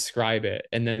describe it,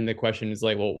 and then the question is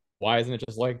like, well, why isn't it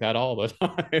just like that all the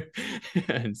time?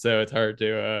 And so it's hard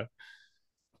to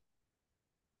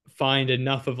find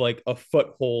enough of like a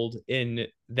foothold in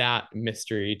that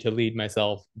mystery to lead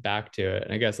myself back to it.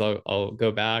 And I guess I'll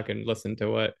go back and listen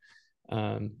to what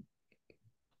um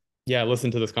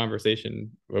listen to this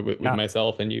conversation with Yeah.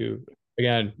 myself and you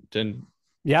again and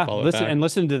Yeah, follow it listen back. and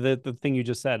listen to the thing you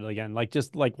just said again. Like,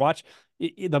 just like watch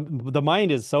the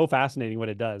mind is so fascinating what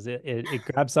it does. It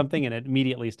grabs something and it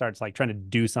immediately starts like trying to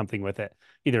do something with it,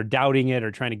 either doubting it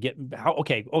or trying to get how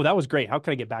okay, oh, that was great. How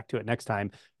can I get back to it next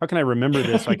time? How can I remember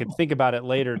this so I can think about it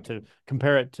later to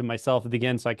compare it to myself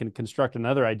again so I can construct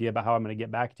another idea about how I'm going to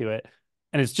get back to it.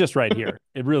 And it's just right here.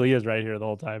 It really is right here the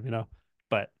whole time.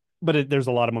 But there's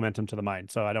a lot of momentum to the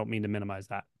mind, so I don't mean to minimize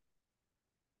that.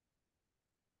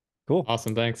 Cool.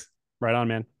 Awesome, thanks. Right on,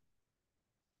 man.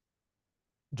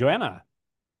 Joanna,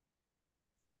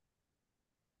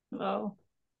 Well,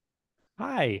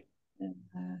 hi.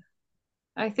 uh,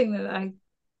 I think that I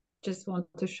just want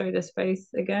to share the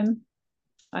space again.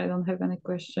 I don't have any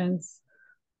questions.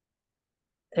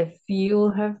 If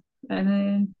you have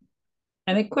any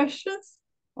any questions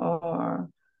or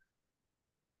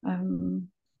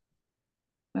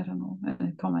I don't know,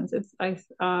 any comments.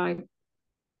 I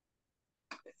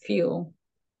feel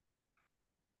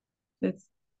it's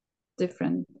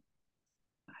different.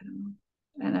 I don't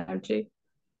know, energy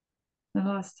the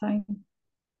last time.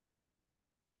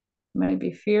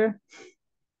 Maybe fear.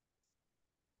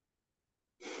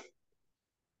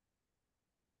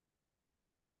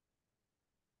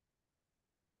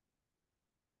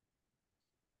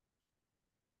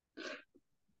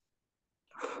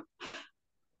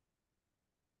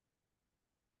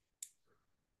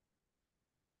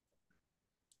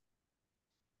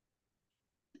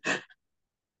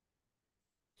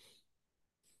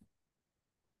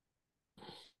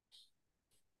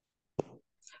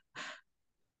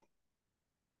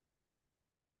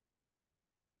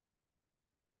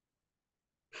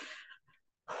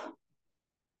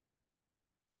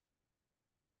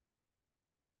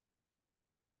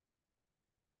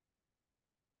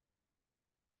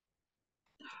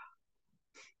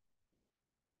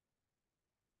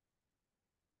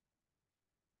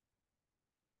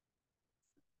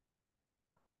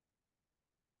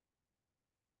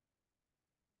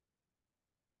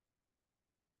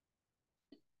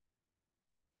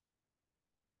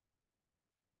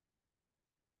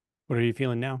 What are you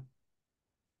feeling now?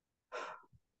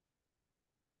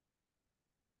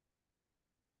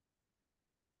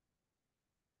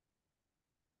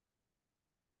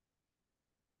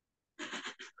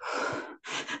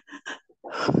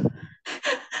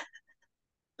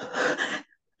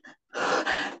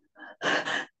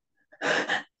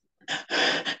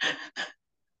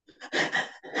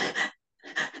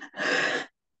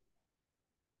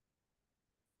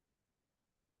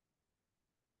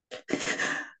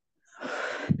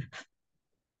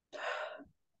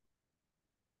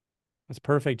 That's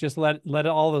perfect. Just let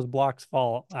all those blocks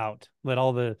fall out. Let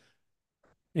all the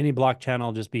any block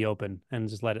channel just be open and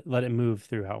just let it move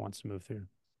through how it wants to move through.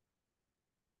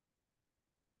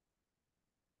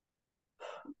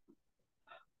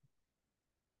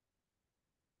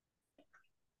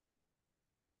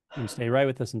 And stay right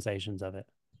with the sensations of it.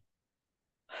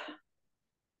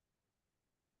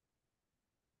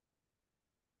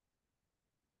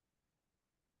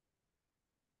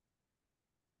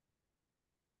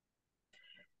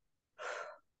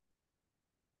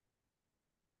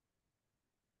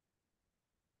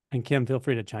 And Kim, feel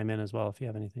free to chime in as well if you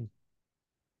have anything.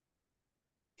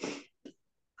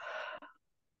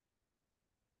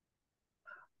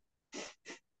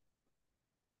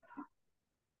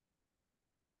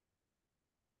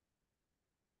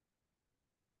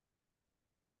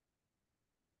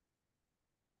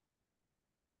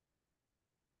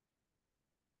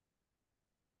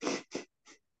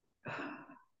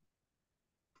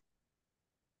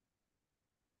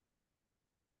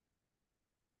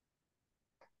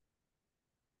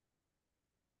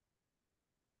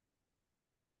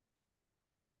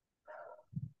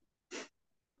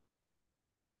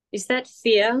 Is that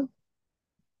fear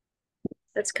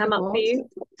that's come It up for was. you?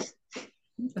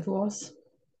 It was.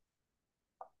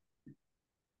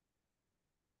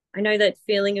 I know that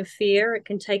feeling of fear, it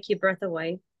can take your breath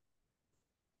away.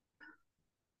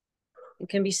 It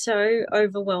can be so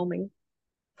overwhelming.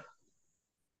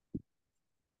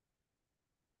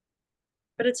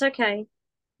 But it's okay.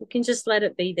 You can just let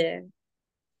it be there.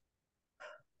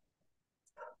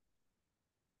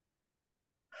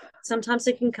 Sometimes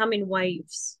it can come in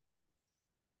waves.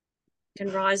 It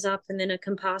can rise up and then it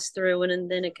can pass through and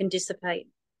then it can dissipate.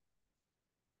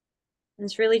 And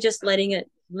it's really just letting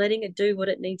it do what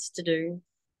it needs to do.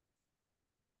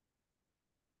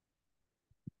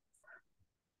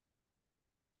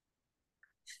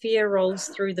 Fear rolls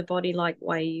through the body like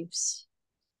waves.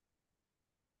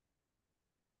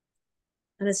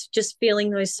 And it's just feeling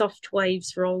those soft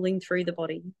waves rolling through the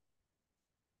body.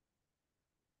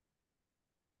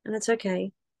 And it's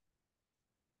okay.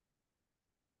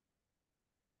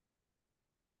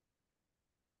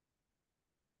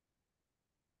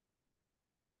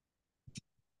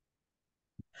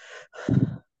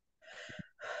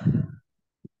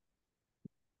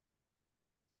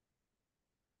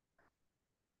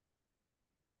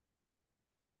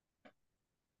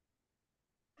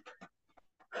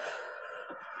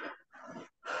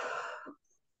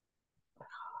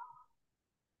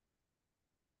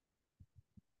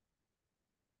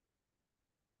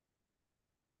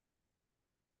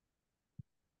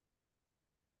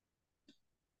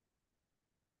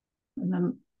 And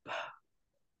then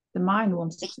the mind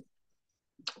wants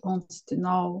to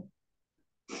know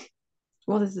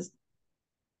what is this,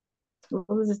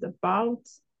 what is it about?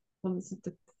 What is it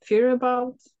the fear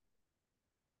about?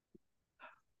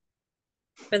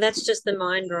 But that's just the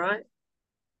mind, right?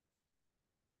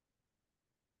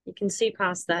 You can see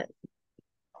past that.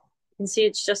 You can see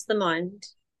it's just the mind.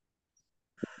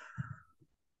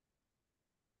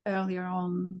 Earlier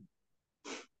on,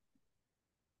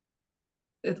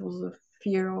 it was a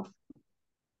fear of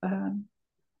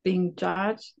being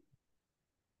judged,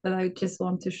 that I just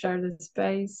want to share the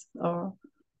space or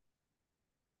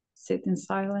sit in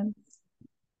silence.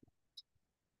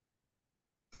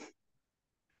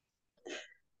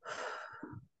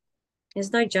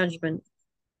 There's no judgment.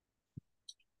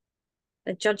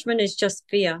 The judgment is just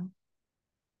fear.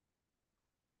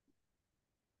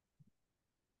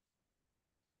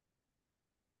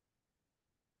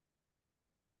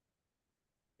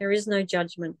 There is no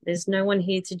judgment. There's no one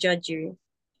here to judge you.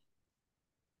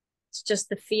 It's just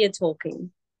the fear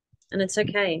talking. And it's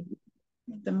okay.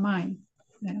 The mind.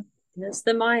 Yeah. It's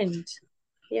the mind.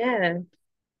 Yeah.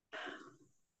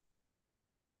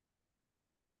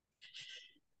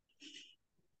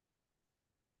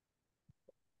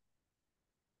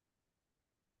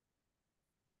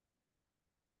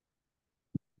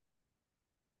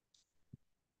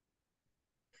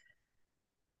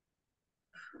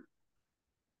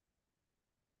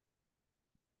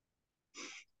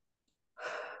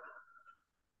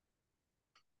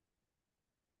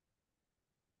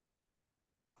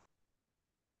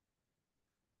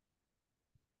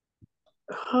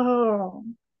 Oh.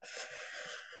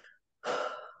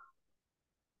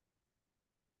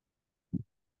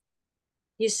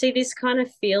 You see, this kind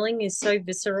of feeling is so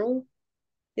visceral.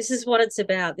 This is what it's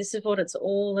about. This is what it's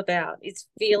all about. It's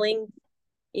feeling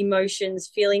emotions,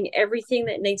 feeling everything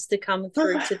that needs to come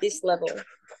through to this level.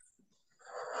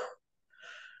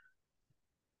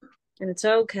 And it's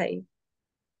okay.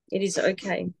 It is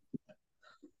okay.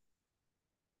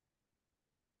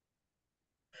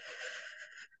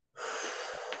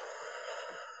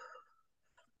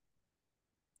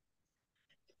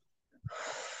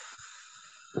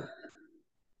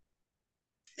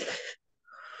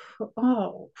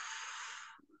 Oh.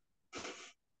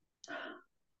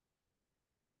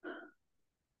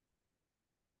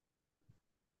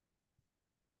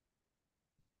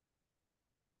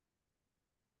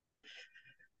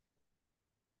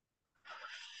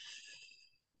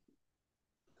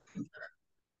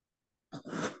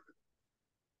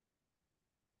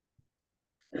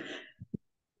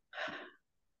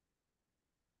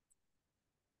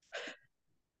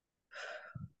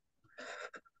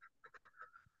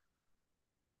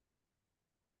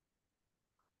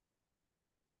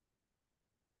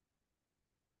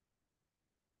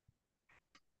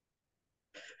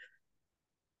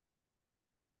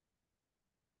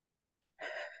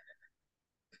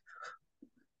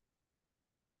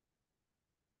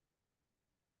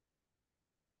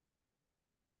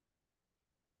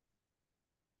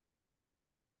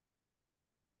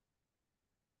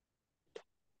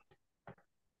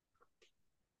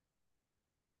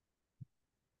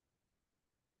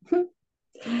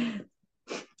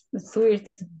 It's weird.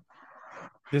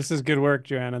 This is good work,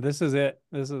 Joanna. This is it.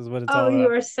 This is what it's Oh, all you about.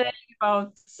 were saying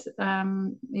about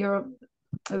your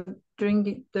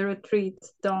during the retreat,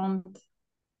 don't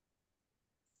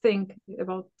think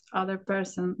about other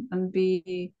person and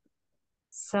be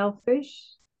selfish.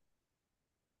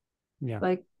 Yeah,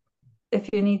 Like if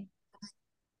you need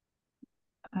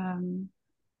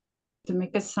to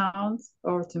make a sound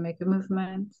or to make a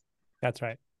movement, that's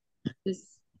right.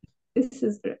 this this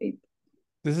is great.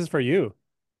 This is for you,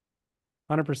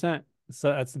 100%.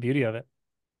 So that's the beauty of it.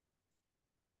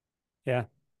 Yeah,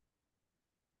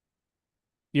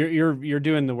 you're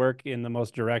doing the work in the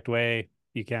most direct way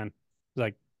you can.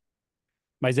 Like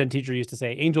my Zen teacher used to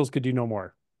say, angels could do no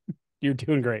more. You're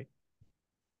doing great.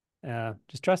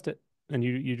 Just trust it, and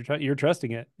you're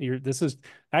trusting it. This is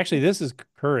actually this is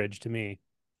courage to me.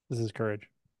 This is courage.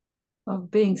 Of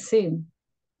being seen.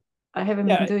 I haven't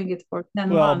been Yeah. doing it for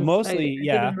 10 Well, months. mostly, I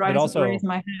yeah, didn't but raise also,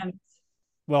 my hand.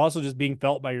 well, also just being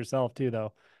felt by yourself too,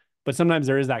 though. But sometimes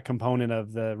there is that component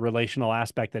of the relational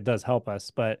aspect that does help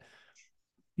us. But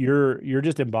you're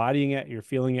just embodying it. You're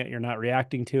feeling it. You're not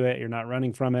reacting to it. You're not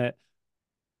running from it.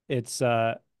 It's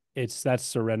it's that's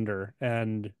surrender,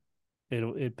 and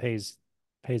it pays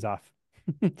off.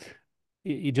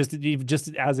 You just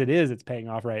as it is, it's paying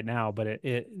off right now. But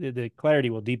the clarity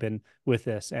will deepen with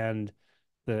this, and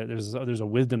there's a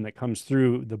wisdom that comes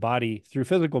through the body through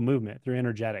physical movement, through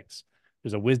energetics.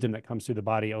 There's a wisdom that comes through the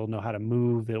body. It will know how to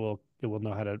move. It will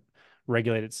know how to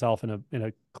regulate itself in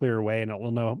a clearer way, and it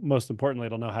will know, most importantly,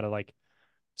 it'll know how to like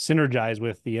synergize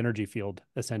with the energy field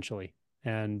essentially.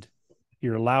 And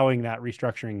you're allowing that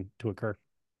restructuring to occur.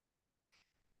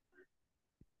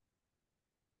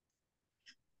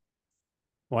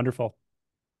 Wonderful.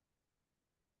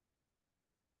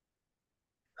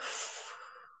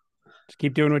 Just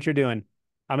keep doing what you're doing.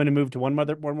 I'm going to move to one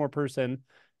more person,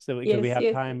 so because we Yes, have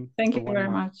yes. time Thank for you one very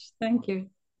more. much. Thank you.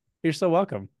 You're so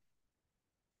welcome.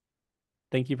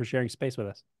 Thank you for sharing space with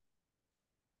us.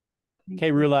 Thank Okay,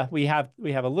 you. Rula, we have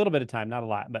a little bit of time, not a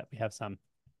lot, but we have some.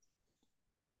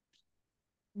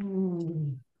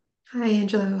 Hi,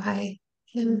 Angelo. Hi,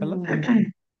 Hello.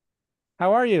 Kim.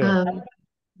 How are you?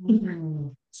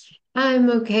 I'm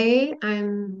okay.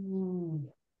 I'm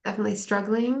definitely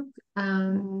struggling.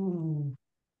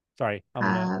 Sorry, I'm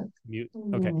gonna Uh, mute.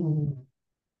 Okay,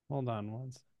 hold on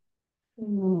once.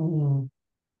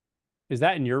 Is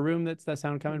that in your room that's that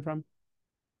sound coming from?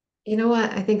 you know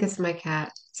what? I think it's my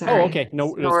cat. Oh, Sorry, okay.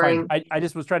 No, it was fine. snoring. I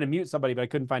just was trying to mute somebody, but I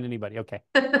couldn't find anybody. Okay.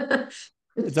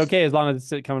 It's okay as long as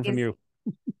it's coming from He's you.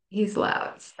 he's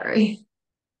loud. Sorry.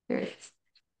 Here it is.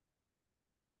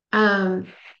 Um,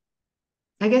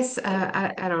 I guess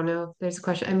I don't know. There's a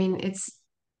question. I mean,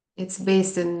 it's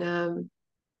based in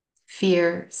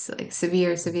fear, so like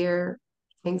severe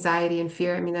anxiety and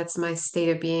fear. I mean, that's my state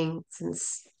of being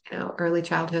since, early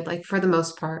childhood. Like for the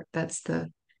most part, that's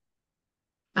the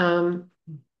um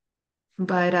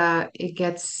but it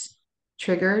gets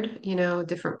triggered,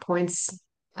 different points.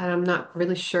 And I'm not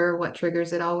really sure what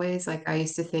triggers it always. Like I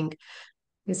used to think,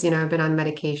 because I've been on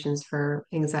medications for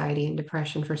anxiety and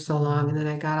depression for so long, and then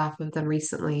I got off of them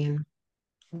recently, and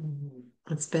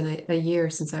it's been a year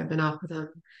since I've been off of them.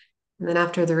 And then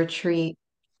after the retreat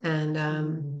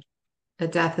and a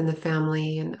death in the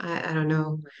family, and I don't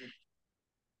know,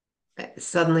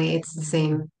 suddenly it's the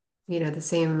same, the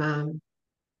same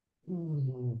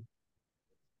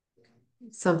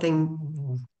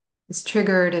something is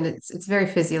triggered, and it's very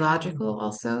physiological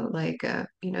also. Like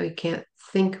you can't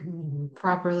think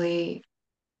properly,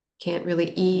 can't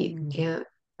really eat, can't,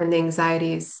 and the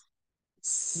anxiety is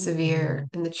severe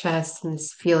in the chest, and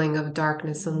this feeling of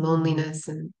darkness and loneliness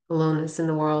and aloneness in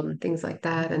the world and things like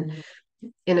that, and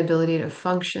inability to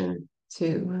function,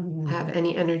 to have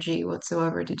any energy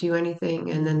whatsoever to do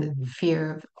anything, and then the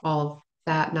fear of all of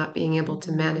that, not being able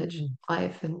to manage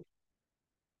life, and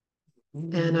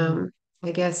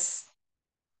I guess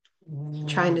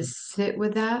trying to sit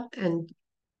with that, and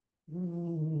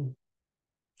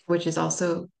which is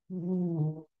also,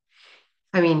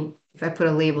 I mean, if I put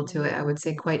a label to it, I would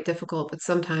say quite difficult, but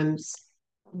sometimes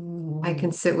I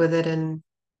can sit with it and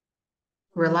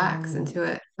relax into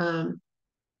it.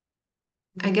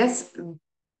 I guess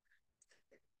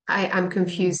I'm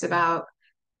confused about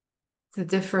the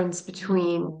difference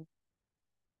between,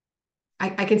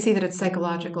 I can see that it's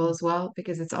psychological as well,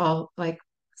 because it's all like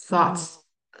thoughts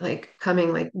like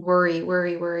coming, like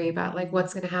worry about like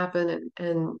what's going to happen,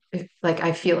 and if like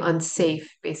I feel unsafe,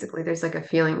 basically there's like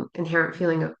a inherent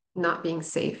feeling of not being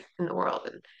safe in the world,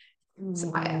 and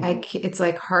so it's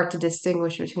like hard to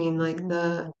distinguish between like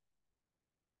the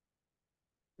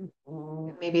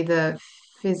maybe the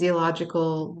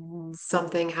physiological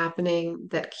something happening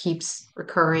that keeps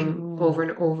recurring over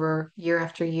and over, year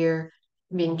after year,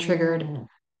 being triggered,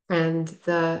 and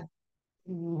the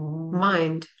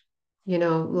mind,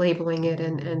 labeling it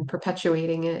and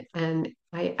perpetuating it. And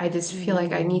I just feel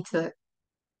like I need to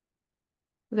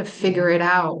figure it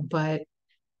out, but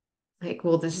like,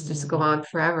 will this just go on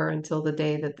forever until the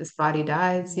day that this body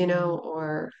dies,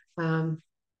 or um,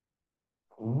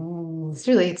 it's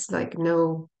like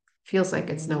feels like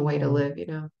it's no way to live.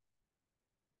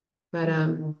 But I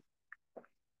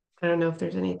don't know if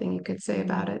there's anything you could say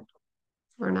about it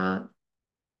or not.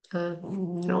 I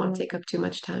don't want to take up too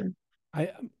much time.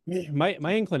 I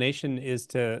my inclination is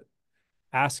to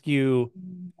ask you,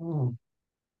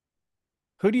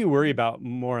 who do you worry about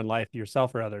more in life,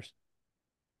 yourself or others?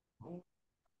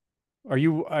 Do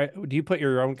you put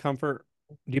your own comfort,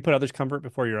 do you put others' comfort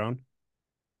before your own,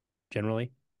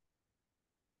 generally?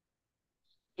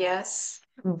 Yes,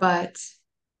 but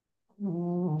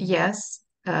yes,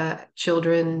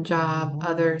 children, job,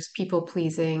 others, people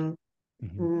pleasing,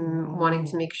 wanting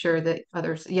to make sure that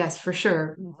others, yes, for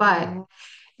sure. But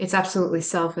it's absolutely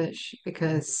selfish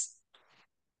because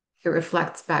it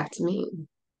reflects back to me,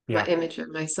 my Yeah. image of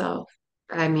myself.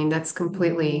 I mean, that's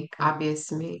completely obvious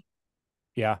to me.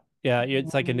 Yeah. Yeah.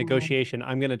 It's like a negotiation.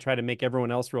 I'm going to try to make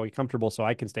everyone else really comfortable so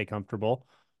I can stay comfortable.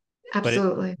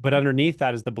 Absolutely. But underneath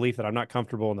that is the belief that I'm not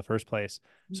comfortable in the first place.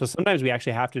 So sometimes we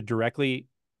actually have to directly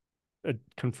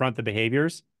confront the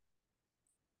behaviors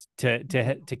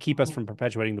to keep us from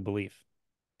perpetuating the belief.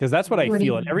 Because that's what I What do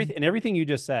feel. you mean? And everything you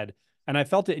just said, and I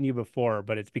felt it in you before,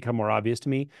 but it's become more obvious to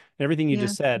me. And everything you Yeah.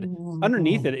 just said,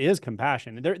 underneath it is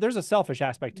compassion. There's a selfish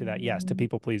aspect to that, yes, to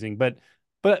people pleasing, but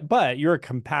you're a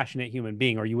compassionate human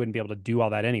being, or you wouldn't be able to do all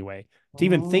that anyway. To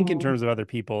even think in terms of other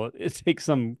people, it takes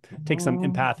some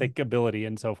empathic ability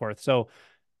and so forth. So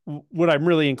what I'm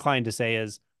really inclined to say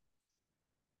is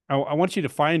I want you to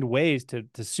find ways to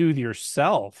soothe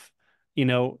yourself,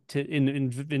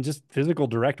 in just physical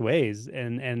direct ways,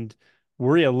 and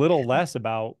worry a little less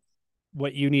about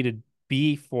what you need to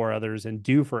be for others and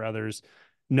do for others,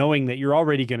 knowing that you're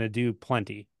already going to do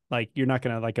plenty. Like you're not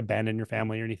going to like abandon your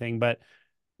family or anything, but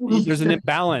there's an Sure.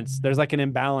 imbalance. There's like an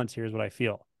imbalance here is what I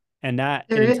feel. And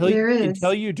There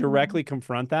until is. you directly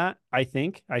confront that, I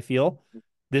feel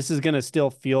this is going to still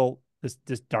feel this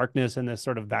darkness and this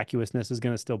sort of vacuousness is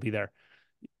going to still be there.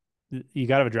 You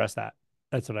got to address that.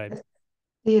 That's what I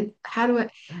How do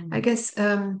I guess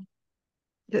the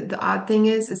odd thing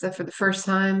is that for the first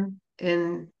time,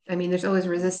 and I mean there's always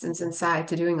resistance inside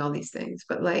to doing all these things,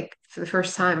 but like for the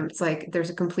first time it's like there's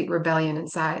a complete rebellion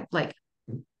inside, like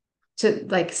to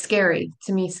like scary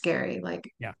to me, scary, like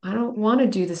yeah. I don't want to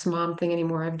do this mom thing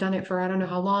anymore. I've done it for I don't know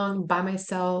how long by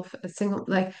myself, a single,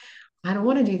 like I don't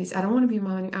want to do this. I don't want to be a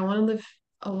mom. I want to live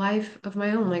a life of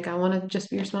my own. Like I want to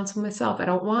just be responsible myself. I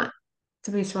don't want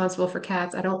to be responsible for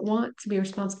cats. I don't want to be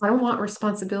responsible. I don't want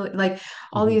responsibility. Like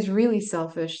all Mm-hmm. these really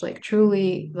selfish, like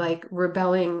truly like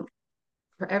rebelling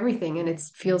for everything. And it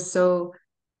feels so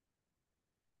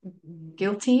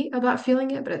guilty about feeling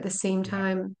it, but at the same Yeah.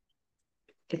 time,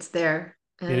 it's there.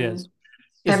 It And is.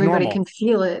 It's everybody normal. can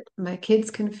feel it. My kids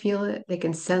can feel it. They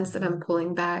can sense that I'm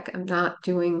pulling back. I'm not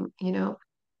doing.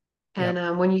 And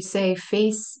Yep. when you say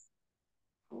face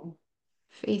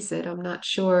it, I'm not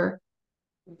sure.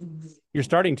 You're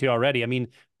starting to already. I mean,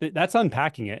 that's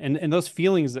unpacking it, and those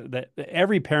feelings that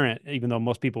every parent, even though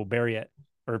most people bury it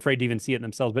or are afraid to even see it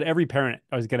themselves, but every parent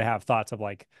is going to have thoughts of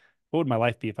like, what would my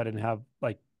life be if I didn't have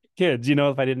like kids?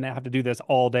 If I didn't have to do this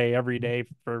all day, every day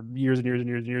for years and years and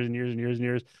years and years and years and years and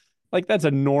years. Like that's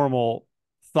a normal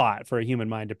thought for a human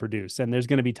mind to produce. And there's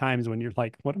going to be times when you're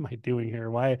like, what am I doing here?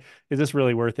 Why is this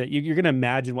really worth it? You're going to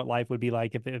imagine what life would be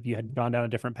like if you had gone down a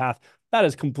different path. That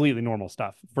is completely normal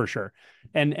stuff for sure.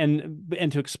 And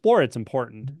to explore it's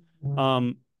important.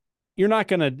 Um, you're not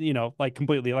gonna, like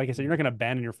completely, like I said, you're not gonna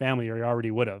abandon your family, or you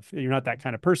already would have. You're not that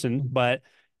kind of person, but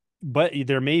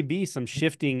there may be some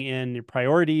shifting in your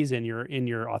priorities and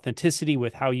your authenticity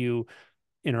with how you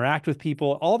interact with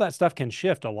people. All that stuff can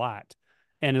shift a lot,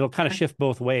 and it'll kind of shift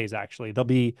both ways. Actually, there'll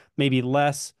be maybe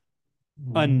less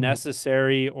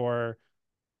unnecessary or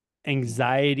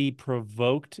anxiety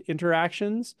provoked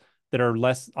interactions that are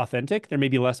less authentic. There may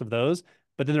be less of those,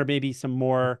 but then there may be some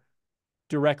more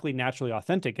directly, naturally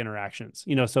authentic interactions.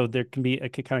 So there can be,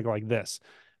 it could kind of go like this.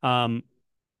 Um,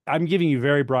 I'm giving you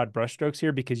very broad brushstrokes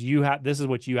here because this is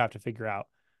what you have to figure out.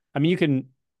 I mean, you can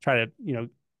try to,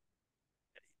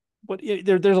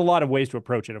 there's a lot of ways to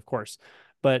approach it, of course,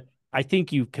 but I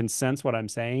think you can sense what I'm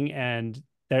saying, and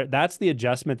that's the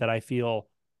adjustment that I feel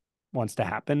wants to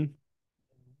happen.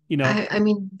 I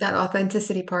mean that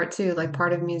authenticity part too. Like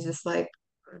part of me is just like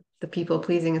the people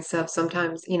pleasing and stuff.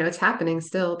 Sometimes, it's happening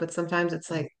still, but sometimes it's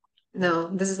like, no,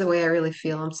 this is the way I really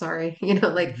feel. I'm sorry.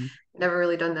 Like Mhm. never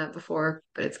really done that before,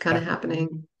 but it's kind Yeah. of happening.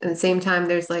 And at the same time,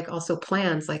 there's like also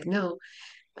plans like, no,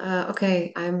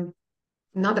 okay, I'm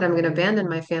not that I'm going to abandon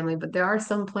my family, but there are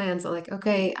some plans that like,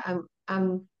 okay,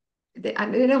 they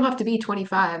don't have to be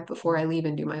 25 before I leave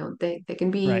and do my own thing. They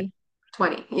can Right. be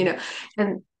 20,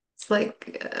 and it's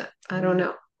like, I don't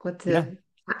know what Yeah. to,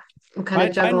 I'm kind of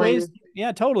Find juggling. ways.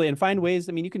 Yeah, totally. And find ways.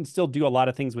 I mean, you can still do a lot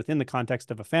of things within the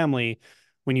context of a family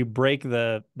when you break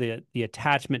the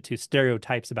attachment to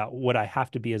stereotypes about what I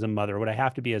have to be as a mother, what I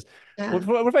have to be as Yeah.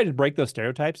 what if I just break those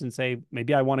stereotypes and say,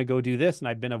 maybe I want to go do this and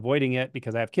I've been avoiding it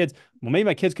because I have kids. Well, maybe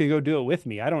my kids could go do it with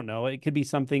me. I don't know. It could be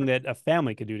something that a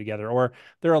family could do together. Or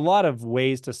there are a lot of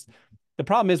ways to the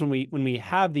problem is when we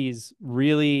have these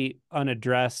really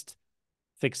unaddressed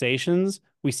fixations,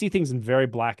 we see things in very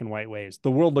black and white ways.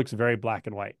 The world looks very black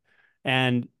and white.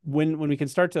 And when we can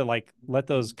start to like let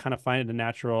those kind of find a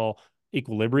natural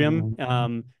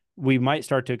equilibrium, we might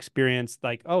start to experience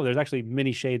like, oh, there's actually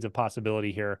many shades of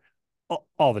possibility here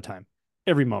all the time,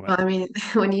 every moment. Well, I mean,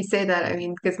 when you say that, I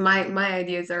mean, because my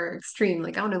ideas are extreme.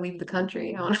 Like, I want to leave the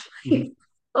country. I want to Mhm. leave.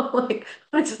 I'm like,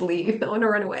 I want to just leave. I want to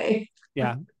run away.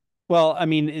 Yeah. Well, I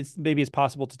mean, maybe it's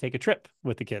possible to take a trip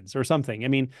with the kids or something. I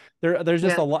mean, there's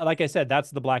just Yeah. a lot. Like I said,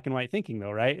 that's the black and white thinking,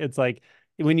 though, right? It's like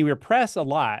when you repress a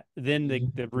lot, then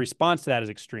the response to that is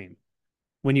extreme.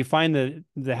 When you find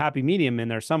the happy medium in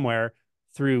there somewhere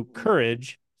through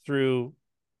courage, through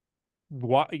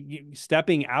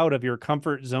stepping out of your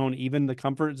comfort zone, even the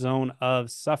comfort zone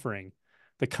of suffering,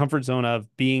 the comfort zone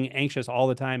of being anxious all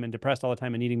the time and depressed all the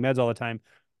time and needing meds all the time,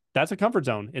 that's a comfort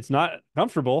zone. It's not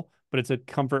comfortable, but it's a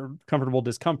comfortable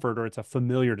discomfort, or it's a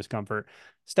familiar discomfort.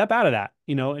 Step out of that,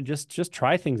 and just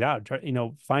try things out. Try,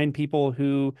 find people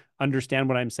who understand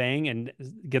what I'm saying and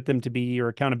get them to be your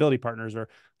accountability partners, or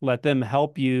let them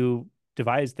help you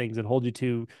devise things and hold you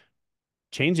to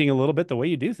changing a little bit the way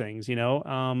you do things,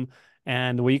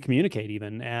 and the way you communicate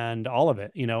even, and all of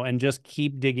it, and just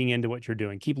keep digging into what you're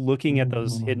doing. Keep looking at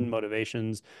those hidden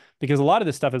motivations, because a lot of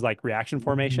this stuff is like reaction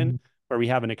formation, where we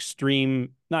have an extreme,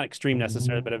 not extreme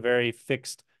necessarily, but a very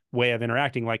fixed way of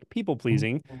interacting, like people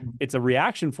pleasing. It's a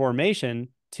reaction formation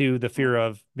to the fear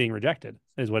of being rejected,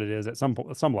 is what it is at some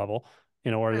level,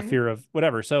 or the Right. fear of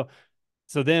whatever. So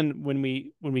then when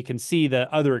we can see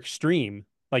the other extreme,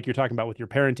 like you're talking about with your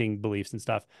parenting beliefs and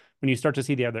stuff, when you start to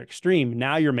see the other extreme,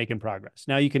 now you're making progress.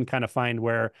 Now you can kind of find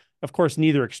where, of course,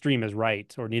 neither extreme is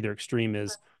right or neither extreme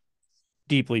is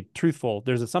deeply truthful.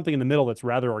 There's something in the middle that's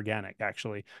rather organic,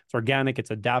 actually. It's organic,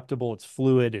 it's adaptable, it's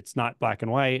fluid, it's not black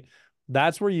and white.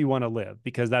 That's where you want to live,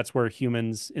 because that's where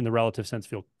humans in the relative sense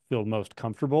feel most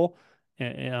comfortable.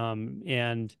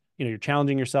 And you're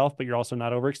challenging yourself, but you're also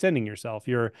not overextending yourself.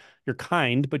 You're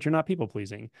kind, but you're not people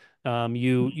pleasing.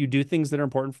 You do things that are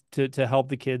important to help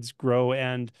the kids grow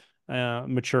and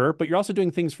mature, but you're also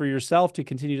doing things for yourself to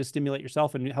continue to stimulate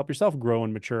yourself and help yourself grow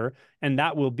and mature. And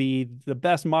that will be the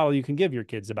best model you can give your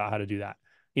kids about how to do that.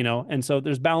 And so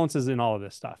there's balances in all of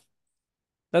this stuff.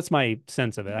 That's my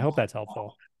sense of it. I hope that's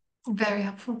helpful. Very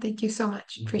helpful. Thank you so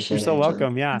much. You're Appreciate it, so Angela.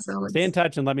 welcome. Yeah. As Stay in always.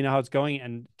 touch and let me know how it's going.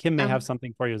 And Kim may have Um,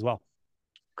 something for you as well.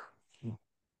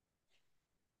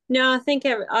 No, I think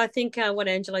what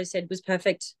Angelo said was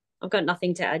perfect. I've got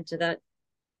nothing to add to that.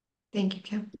 Thank you,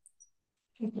 Kim.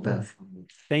 Thank you both.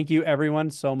 Thank you,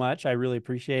 everyone, so much. I really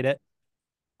appreciate it.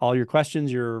 All your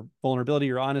questions, your vulnerability,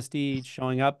 your honesty,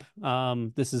 showing up.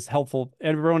 This is helpful.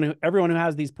 Everyone who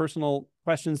has these personal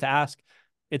questions to ask,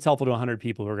 it's helpful to 100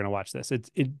 people who are going to watch this.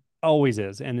 It always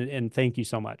is. And thank you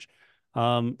so much.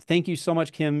 Thank you so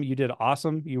much, Kim. You did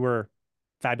awesome. You were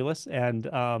fabulous. And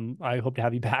I hope to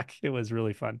have you back. It was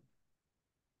really fun.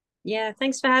 Yeah,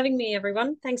 thanks for having me,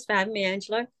 everyone. Thanks for having me,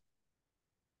 Angelo.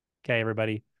 Okay,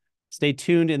 everybody. Stay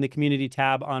tuned in the community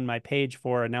tab on my page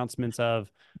for announcements of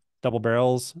double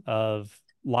barrels, of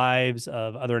lives,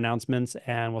 of other announcements,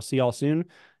 and we'll see y'all soon.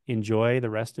 Enjoy the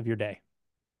rest of your day.